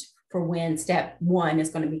date for when step 1 is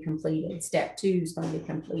going to be completed, step 2 is going to be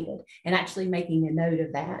completed, and actually making a note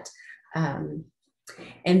of that.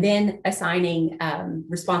 And then assigning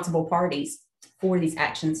responsible parties for these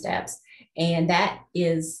action steps. And that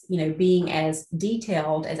is, being as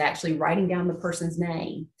detailed as actually writing down the person's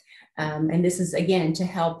name. And this is, again, to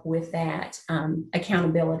help with that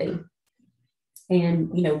accountability. And,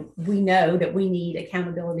 we know that we need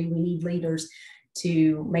accountability. We need leaders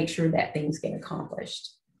to make sure that things get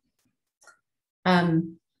accomplished.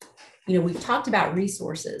 We've talked about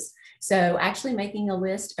resources. So actually making a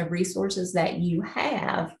list of resources that you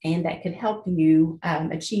have and that could help you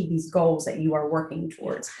achieve these goals that you are working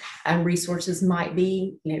towards. Resources might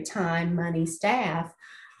be, time, money, staff,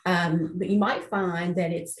 but you might find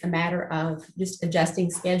that it's a matter of just adjusting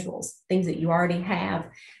schedules, things that you already have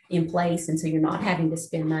in place. And so you're not having to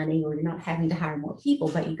spend money or you're not having to hire more people,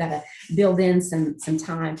 but you've got to build in some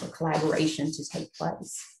time for collaboration to take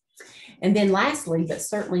place. And then lastly, but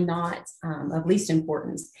certainly not of least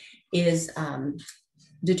importance, is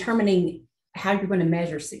determining how you're going to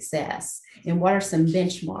measure success and what are some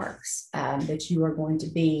benchmarks that you are going to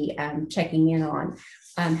be checking in on.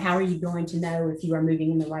 How are you going to know if you are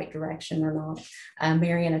moving in the right direction or not?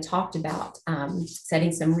 Mariana talked about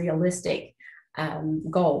setting some realistic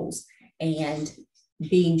goals and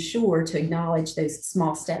being sure to acknowledge those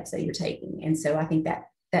small steps that you're taking. And so I think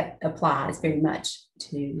that applies very much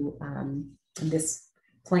to this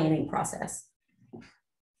planning process.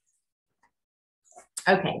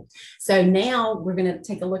 Okay, so now we're going to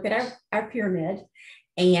take a look at our pyramid.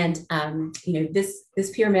 And,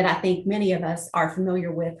 this pyramid, I think many of us are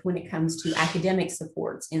familiar with when it comes to academic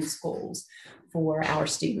supports in schools for our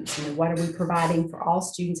students. What are we providing for all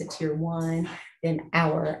students at Tier 1, then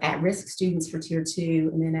our at-risk students for Tier 2,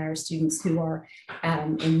 and then our students who are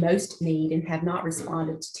in most need and have not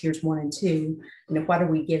responded to Tiers 1 and 2, what are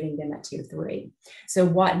we giving them at Tier 3? So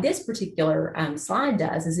what this particular slide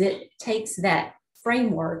does is it takes that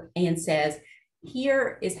framework and says,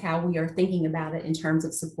 here is how we are thinking about it in terms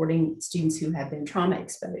of supporting students who have been trauma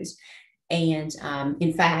exposed. And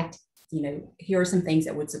in fact, here are some things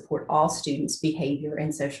that would support all students' behavior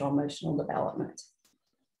and social emotional development.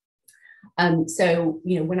 So,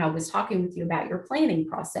 when I was talking with you about your planning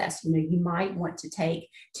process, you might want to take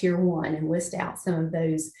Tier 1 and list out some of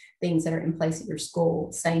those things that are in place at your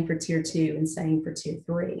school, same for Tier 2 and same for Tier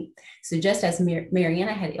 3. So just as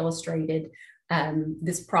Mariana had illustrated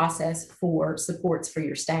this process for supports for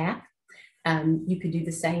your staff, you could do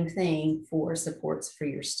the same thing for supports for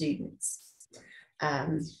your students.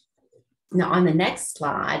 Now on the next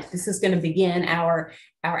slide, this is going to begin our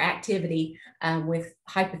activity with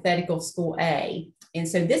hypothetical school A. And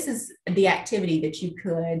so this is the activity that you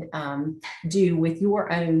could do with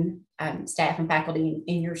your own staff and faculty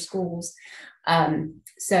in your schools.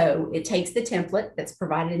 So it takes the template that's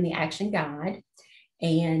provided in the action guide.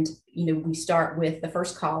 And, we start with the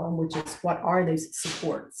first column, which is what are those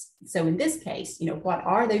supports? So in this case, what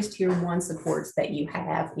are those Tier 1 supports that you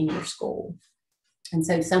have in your school? And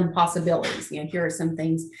so some possibilities, here are some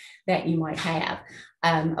things that you might have.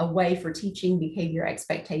 A way for teaching behavior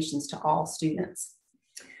expectations to all students.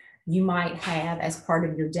 You might have, as part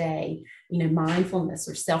of your day, mindfulness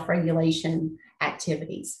or self-regulation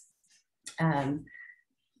activities.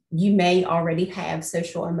 You may already have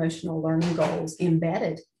social emotional learning goals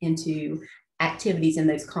embedded into activities in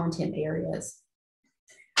those content areas.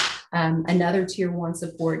 Another Tier 1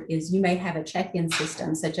 support is you may have a check-in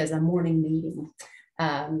system, such as a morning meeting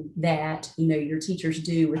that your teachers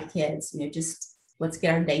do with kids, just let's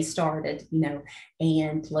get our day started,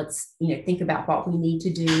 and let's, think about what we need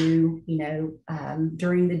to do,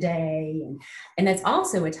 during the day. And that's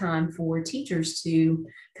also a time for teachers to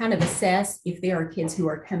kind of assess if there are kids who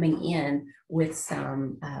are coming in with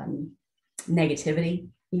some negativity,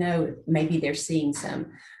 maybe they're seeing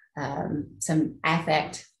some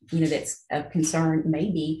affect, that's of concern.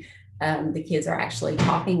 Maybe the kids are actually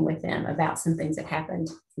talking with them about some things that happened,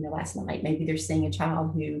 last night. Maybe they're seeing a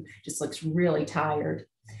child who just looks really tired.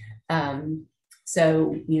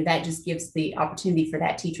 So, that just gives the opportunity for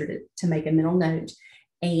that teacher to make a mental note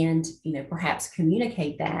and, perhaps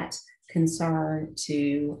communicate that concern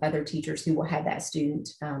to other teachers who will have that student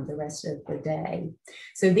the rest of the day.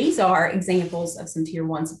 So these are examples of some tier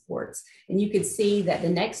 1 supports. And you could see that the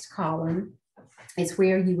next column is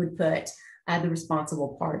where you would put the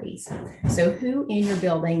responsible parties. So who in your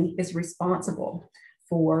building is responsible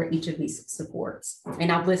for each of these supports?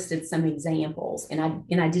 And I've listed some examples, and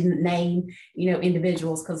I didn't name,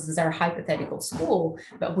 individuals because this is our hypothetical school,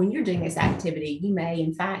 but when you're doing this activity, you may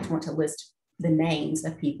in fact want to list the names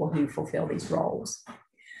of people who fulfill these roles.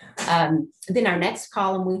 Then our next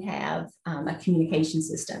column, we have a communication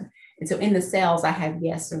system. And so in the cells, I have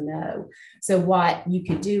yes or no. So what you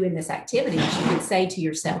could do in this activity is you could say to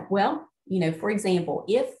yourself, well, for example,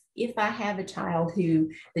 if I have a child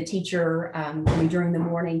who the teacher during the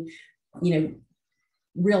morning,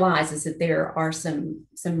 realizes that there are some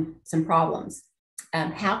problems,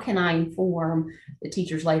 how can I inform the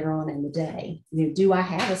teachers later on in the day? Do I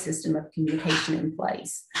have a system of communication in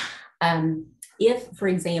place? If, for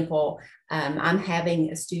example, I'm having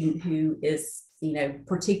a student who is,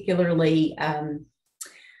 particularly,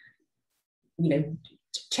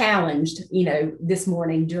 challenged, this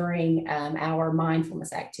morning during our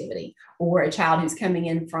mindfulness activity, or a child who's coming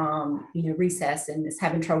in from, recess and is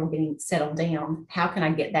having trouble getting settled down, how can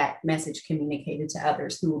I get that message communicated to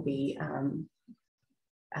others who will be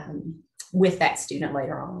with that student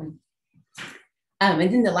later on? And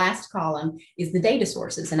then the last column is the data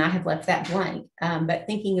sources, and I have left that blank, but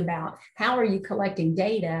thinking about how are you collecting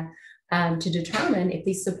data to determine if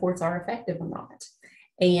these supports are effective or not?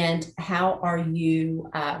 And how are you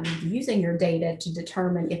using your data to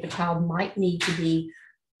determine if a child might need to be,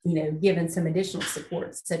 given some additional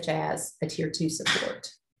support, such as a tier 2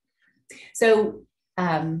 support? So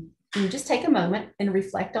you just take a moment and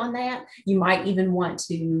reflect on that. You might even want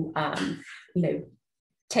to,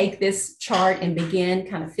 take this chart and begin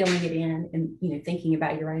kind of filling it in and, thinking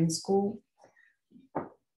about your own school.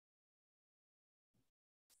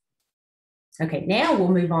 Okay, now we'll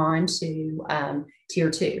move on to tier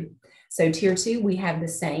 2. So tier 2, we have the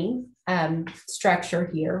same structure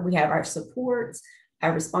here. We have our supports,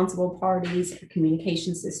 our responsible parties, our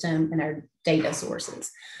communication system, and our data sources.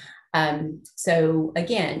 So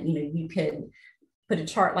again, you could put a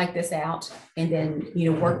chart like this out and then,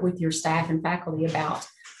 work with your staff and faculty about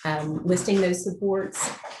listing those supports,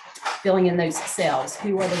 filling in those cells.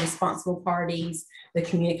 Who are the responsible parties, the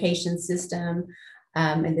communication system,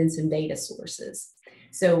 and then some data sources.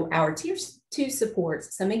 So our tier 2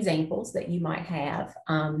 supports, some examples that you might have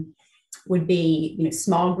would be,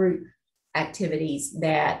 small group activities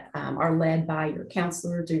that are led by your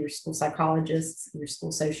counselors or your school psychologists, your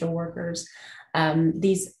school social workers.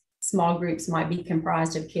 These small groups might be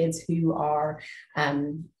comprised of kids who are,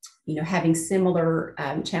 having similar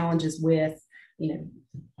challenges with,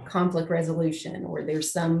 conflict resolution, or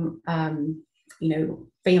there's some,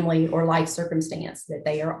 family or life circumstance that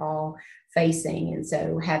they are all facing. And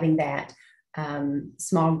so having that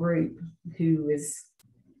small group who is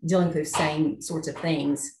dealing with those same sorts of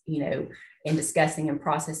things, and discussing and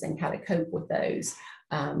processing how to cope with those,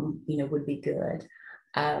 would be good.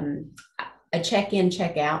 A check-in,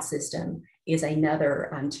 check-out system is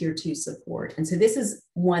another tier 2 support. And so this is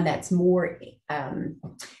one that's more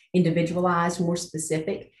individualized, more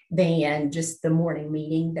specific than just the morning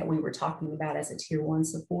meeting that we were talking about as a tier 1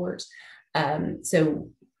 support. So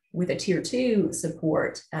with a tier 2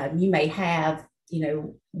 support, you may have,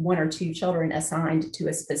 1 or 2 children assigned to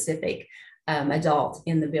a specific adult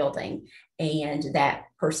in the building. And that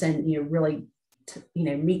person, really,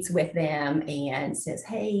 meets with them and says,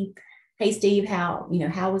 hey, Steve, how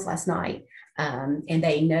was last night? And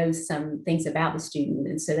they know some things about the student.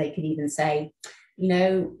 And so they could even say,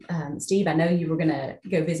 Steve, I know you were going to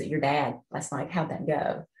go visit your dad last night. How'd that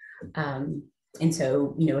go? And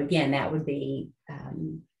so, again, that would be,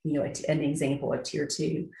 an example of tier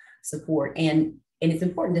 2 support. And it's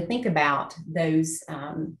important to think about those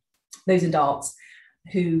adults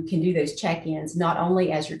who can do those check-ins, not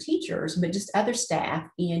only as your teachers, but just other staff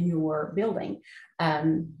in your building.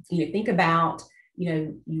 Think about,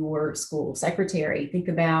 your school secretary, think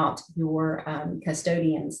about your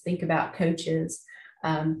custodians, think about coaches,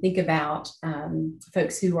 think about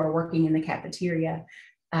folks who are working in the cafeteria,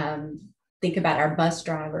 think about our bus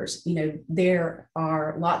drivers. There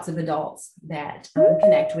are lots of adults that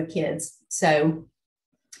connect with kids. So,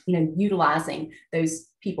 utilizing those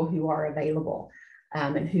people who are available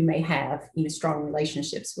and who may have strong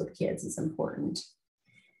relationships with kids is important.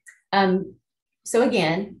 So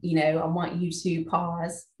again, I want you to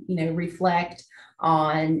pause, reflect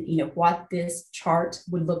on, what this chart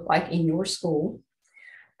would look like in your school.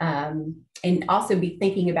 And also be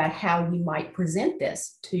thinking about how you might present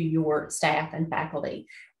this to your staff and faculty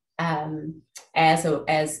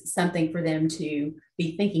as something for them to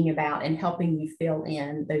be thinking about and helping you fill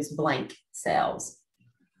in those blank cells.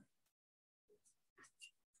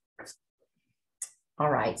 All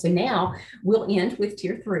right, so now we'll end with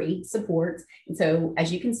Tier 3 supports. And so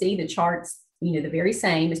as you can see, the charts, the very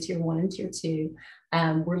same as Tier 1 and Tier 2.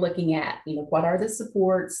 We're looking at, what are the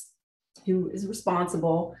supports, who is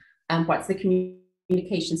responsible, what's the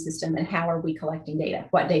communication system, and how are we collecting data?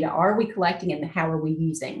 What data are we collecting and how are we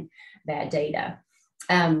using that data?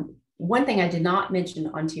 One thing I did not mention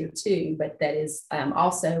on Tier 2, but that is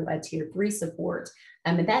also a Tier 3 support,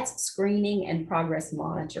 and that's screening and progress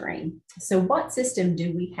monitoring. So what system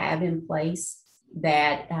do we have in place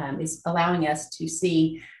that is allowing us to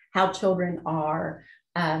see how children are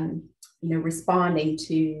responding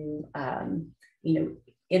to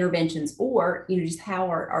interventions, or just how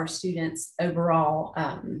are our students overall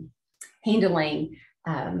handling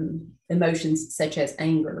emotions such as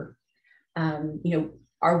anger?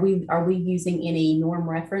 Are we using any norm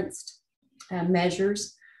referenced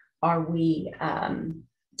measures? Are we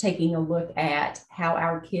taking a look at how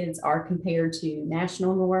our kids are compared to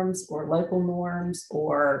national norms or local norms,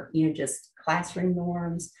 or just classroom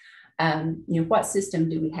norms? What system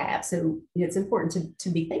do we have? So it's important to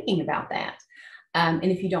be thinking about that. And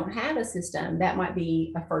if you don't have a system, that might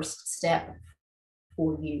be a first step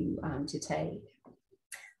for you to take.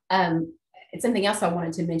 It's something else I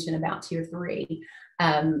wanted to mention about Tier 3.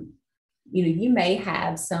 You may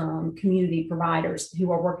have some community providers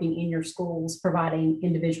who are working in your schools providing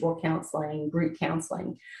individual counseling, group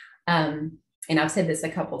counseling. And I've said this a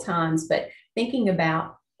couple times, but thinking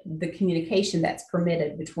about the communication that's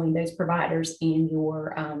permitted between those providers and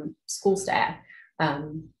your school staff.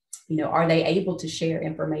 Are they able to share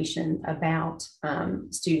information about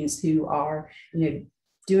students who are,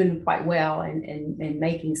 doing quite well and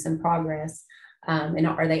making some progress? And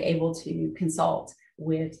are they able to consult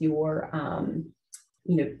with your,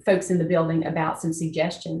 folks in the building about some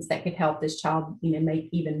suggestions that could help this child, make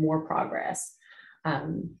even more progress?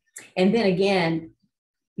 And then again,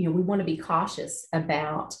 we want to be cautious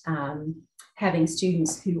about having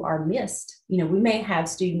students who are missed. We may have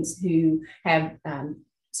students who have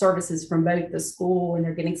services from both the school, and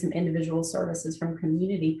they're getting some individual services from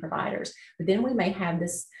community providers. But then we may have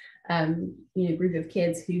this group of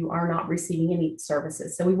kids who are not receiving any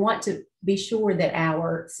services. So we want to be sure that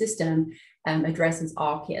our system addresses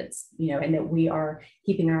all kids, and that we are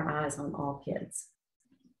keeping our eyes on all kids.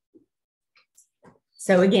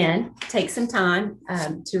 So again, take some time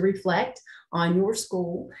to reflect on your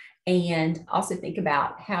school, and also think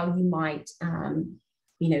about how you might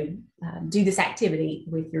do this activity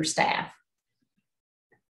with your staff.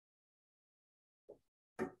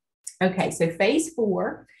 Okay, so phase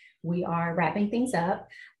 4, we are wrapping things up.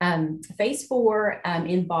 Phase 4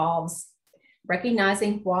 involves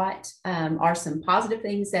recognizing what are some positive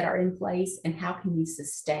things that are in place and how can you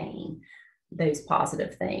sustain those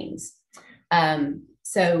positive things.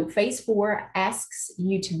 So phase 4 asks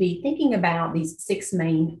you to be thinking about these 6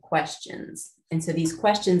 main questions. And so these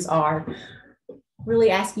questions are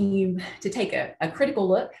really asking you to take a critical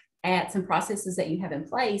look at some processes that you have in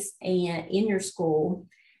place and in your school.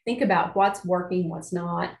 Think about what's working, what's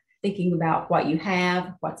not, thinking about what you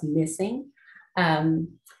have, what's missing,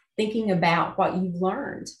 thinking about what you've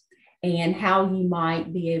learned and how you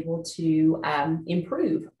might be able to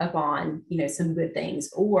improve upon, some good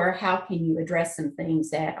things, or how can you address some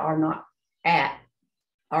things that are not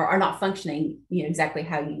functioning, exactly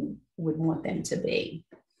how you would want them to be.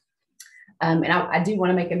 And I do want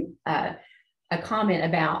to make a comment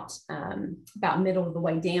about middle of the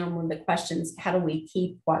way down, one of the questions, how do we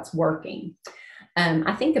keep what's working?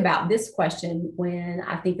 I think about this question when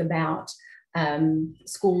I think about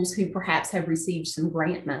schools who perhaps have received some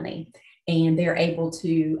grant money and they're able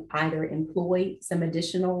to either employ some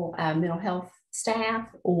additional mental health staff,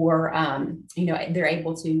 or they're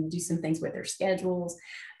able to do some things with their schedules.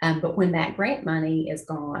 But when that grant money is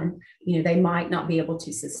gone, they might not be able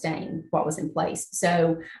to sustain what was in place.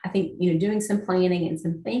 So I think, doing some planning and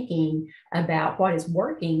some thinking about what is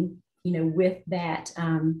working, with that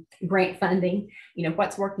grant funding,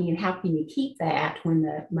 what's working and how can you keep that when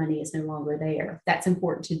the money is no longer there. That's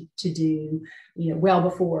important to do, well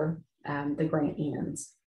before the grant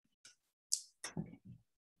ends.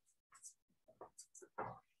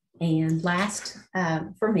 And last,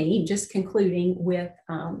 for me, just concluding with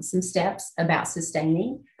some steps about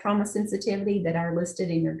sustaining trauma sensitivity that are listed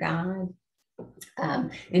in your guide.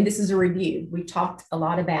 And this is a review. We've talked a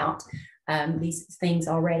lot about these things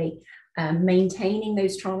already. Maintaining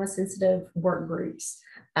those trauma sensitive work groups.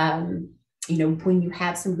 When you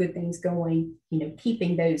have some good things going,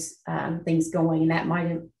 keeping those things going, and that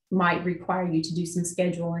might require you to do some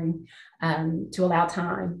scheduling to allow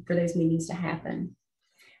time for those meetings to happen.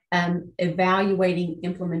 Evaluating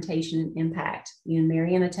implementation and impact.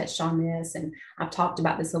 Mariana touched on this, and I've talked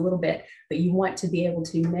about this a little bit, but you want to be able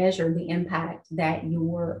to measure the impact that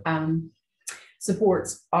your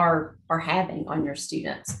supports are having on your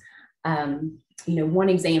students. One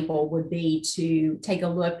example would be to take a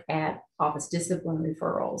look at office discipline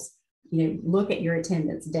referrals, look at your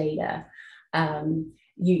attendance data.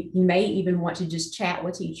 You may even want to just chat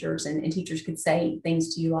with teachers, and teachers could say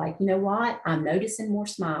things to you like, what, I'm noticing more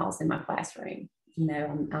smiles in my classroom.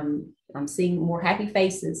 I'm seeing more happy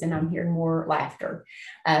faces and I'm hearing more laughter.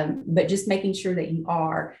 But just making sure that you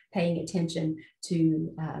are paying attention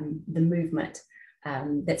to the movement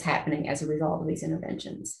that's happening as a result of these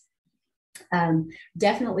interventions.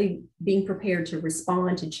 Definitely being prepared to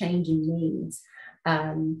respond to changing needs.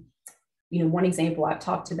 One example I've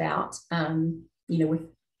talked about,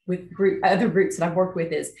 with other groups that I've worked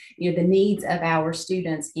with is, the needs of our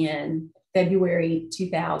students in February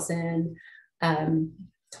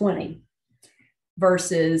 2020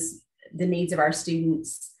 versus the needs of our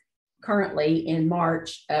students currently in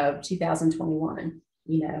March of 2021.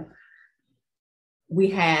 We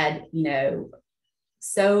had,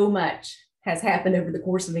 so much has happened over the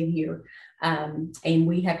course of a year. And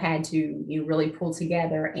we have had to really pull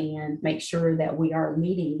together and make sure that we are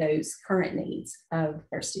meeting those current needs of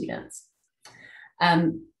our students.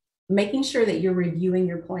 Making sure that you're reviewing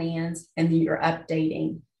your plans and that you're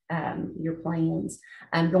updating your plans,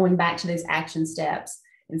 going back to those action steps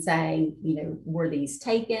and saying, were these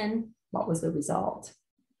taken? What was the result?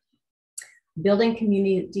 Building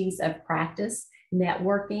communities of practice,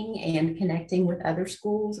 networking and connecting with other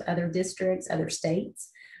schools, other districts, other states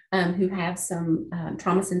who have some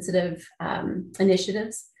trauma-sensitive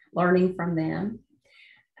initiatives, learning from them.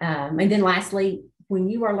 And then lastly, when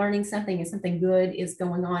you are learning something and something good is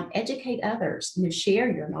going on, educate others,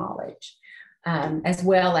 share your knowledge, as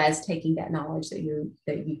well as taking that knowledge that you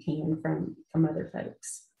can from other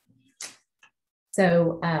folks.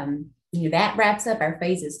 So, that wraps up our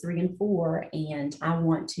phases 3 and 4, and I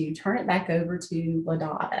want to turn it back over to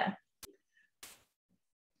LaDotta.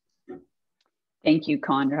 Thank you,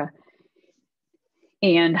 Condra.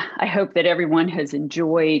 And I hope that everyone has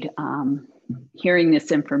enjoyed hearing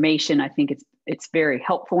this information. I think it's very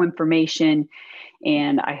helpful information,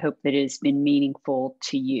 and I hope that it has been meaningful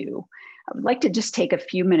to you. I would like to just take a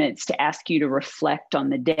few minutes to ask you to reflect on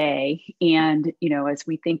the day. And, as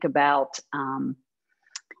we think about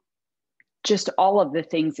just all of the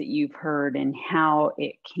things that you've heard and how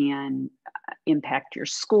it can impact your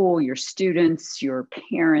school, your students, your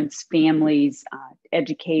parents, families,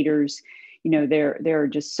 educators. There are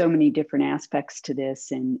just so many different aspects to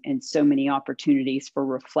this, and so many opportunities for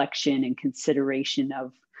reflection and consideration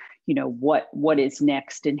of, what is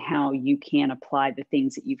next and how you can apply the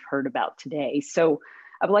things that you've heard about today. So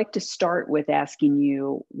I'd like to start with asking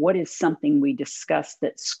you, what is something we discussed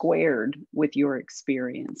that squared with your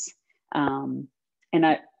experience? And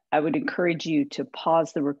I would encourage you to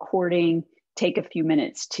pause the recording, take a few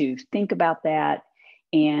minutes to think about that,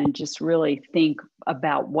 and just really think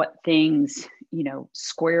about what things,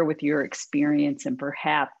 square with your experience, and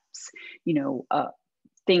perhaps,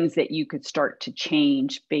 things that you could start to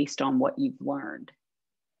change based on what you've learned.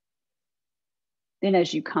 Then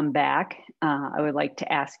as you come back, I would like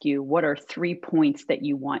to ask you, what are 3 points that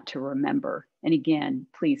you want to remember? And again,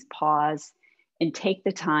 please pause and take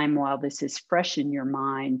the time while this is fresh in your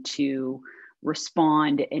mind to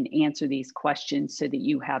respond and answer these questions so that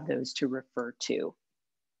you have those to refer to.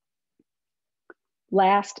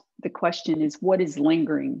 Last, the question is, what is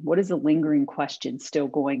lingering? What is a lingering question still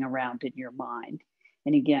going around in your mind?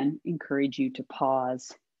 And again, encourage you to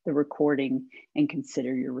pause the recording and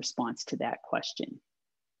consider your response to that question.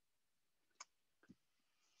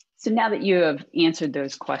 So now that you have answered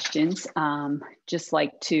those questions, just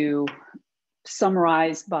like to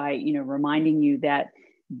summarize by reminding you that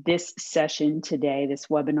this session today, this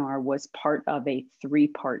webinar, was part of a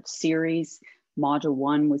 3-part series. Module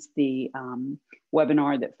 1 was the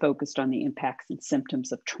webinar that focused on the impacts and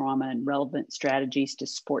symptoms of trauma and relevant strategies to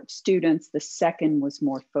support students. The second was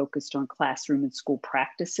more focused on classroom and school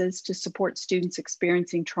practices to support students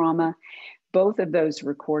experiencing trauma. Both of those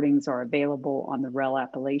recordings are available on the REL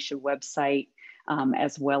Appalachia website,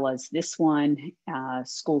 as well as this one,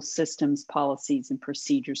 School Systems, Policies, and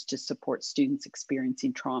Procedures to Support Students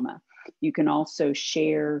Experiencing Trauma. You can also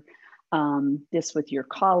share this with your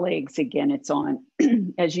colleagues. Again, it's on,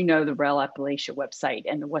 as you know, the REL Appalachia website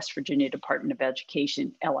and the West Virginia Department of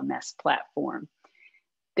Education LMS platform.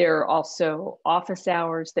 There are also office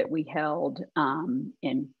hours that we held,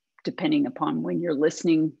 and depending upon when you're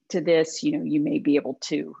listening to this, you may be able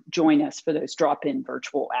to join us for those drop-in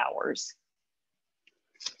virtual hours.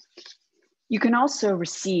 You can also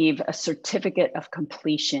receive a certificate of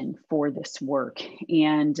completion for this work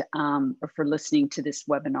and or for listening to this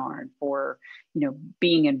webinar, and for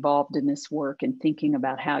being involved in this work and thinking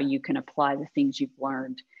about how you can apply the things you've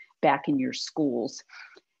learned back in your schools.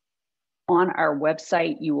 On our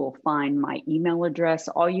website, you will find my email address.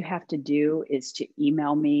 All you have to do is to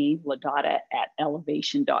email me,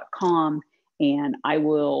 ladata@elevation.com, and I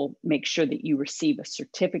will make sure that you receive a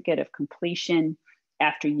certificate of completion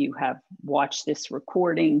after you have watched this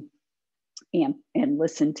recording and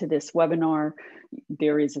listened to this webinar.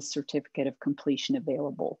 There is a certificate of completion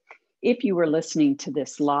available. If you were listening to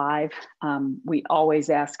this live, we always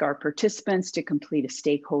ask our participants to complete a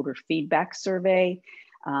stakeholder feedback survey.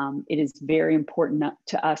 It is very important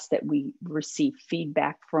to us that we receive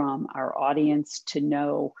feedback from our audience to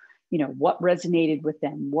know, what resonated with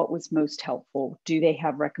them, what was most helpful. Do they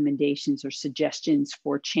have recommendations or suggestions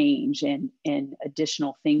for change and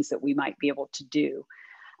additional things that we might be able to do?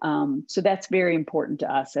 So that's very important to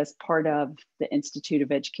us as part of the Institute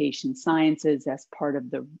of Education Sciences, as part of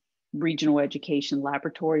the regional education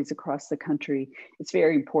laboratories across the country. It's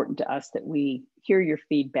very important to us that we hear your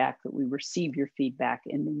feedback, that we receive your feedback,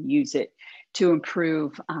 and then use it to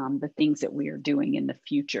improve the things that we are doing in the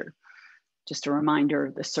future. Just a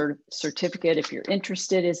reminder, the certificate, if you're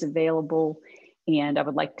interested, is available. And I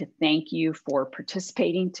would like to thank you for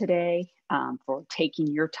participating today, for taking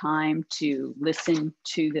your time to listen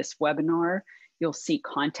to this webinar. You'll see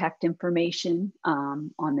contact information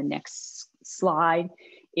on the next slide.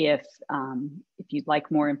 If you'd like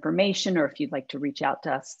more information, or if you'd like to reach out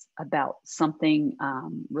to us about something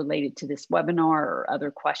related to this webinar, or other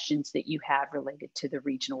questions that you have related to the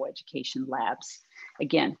regional education labs.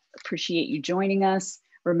 Again, appreciate you joining us.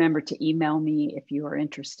 Remember to email me if you are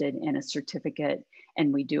interested in a certificate,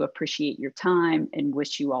 and we do appreciate your time and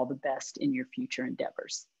wish you all the best in your future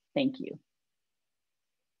endeavors. Thank you.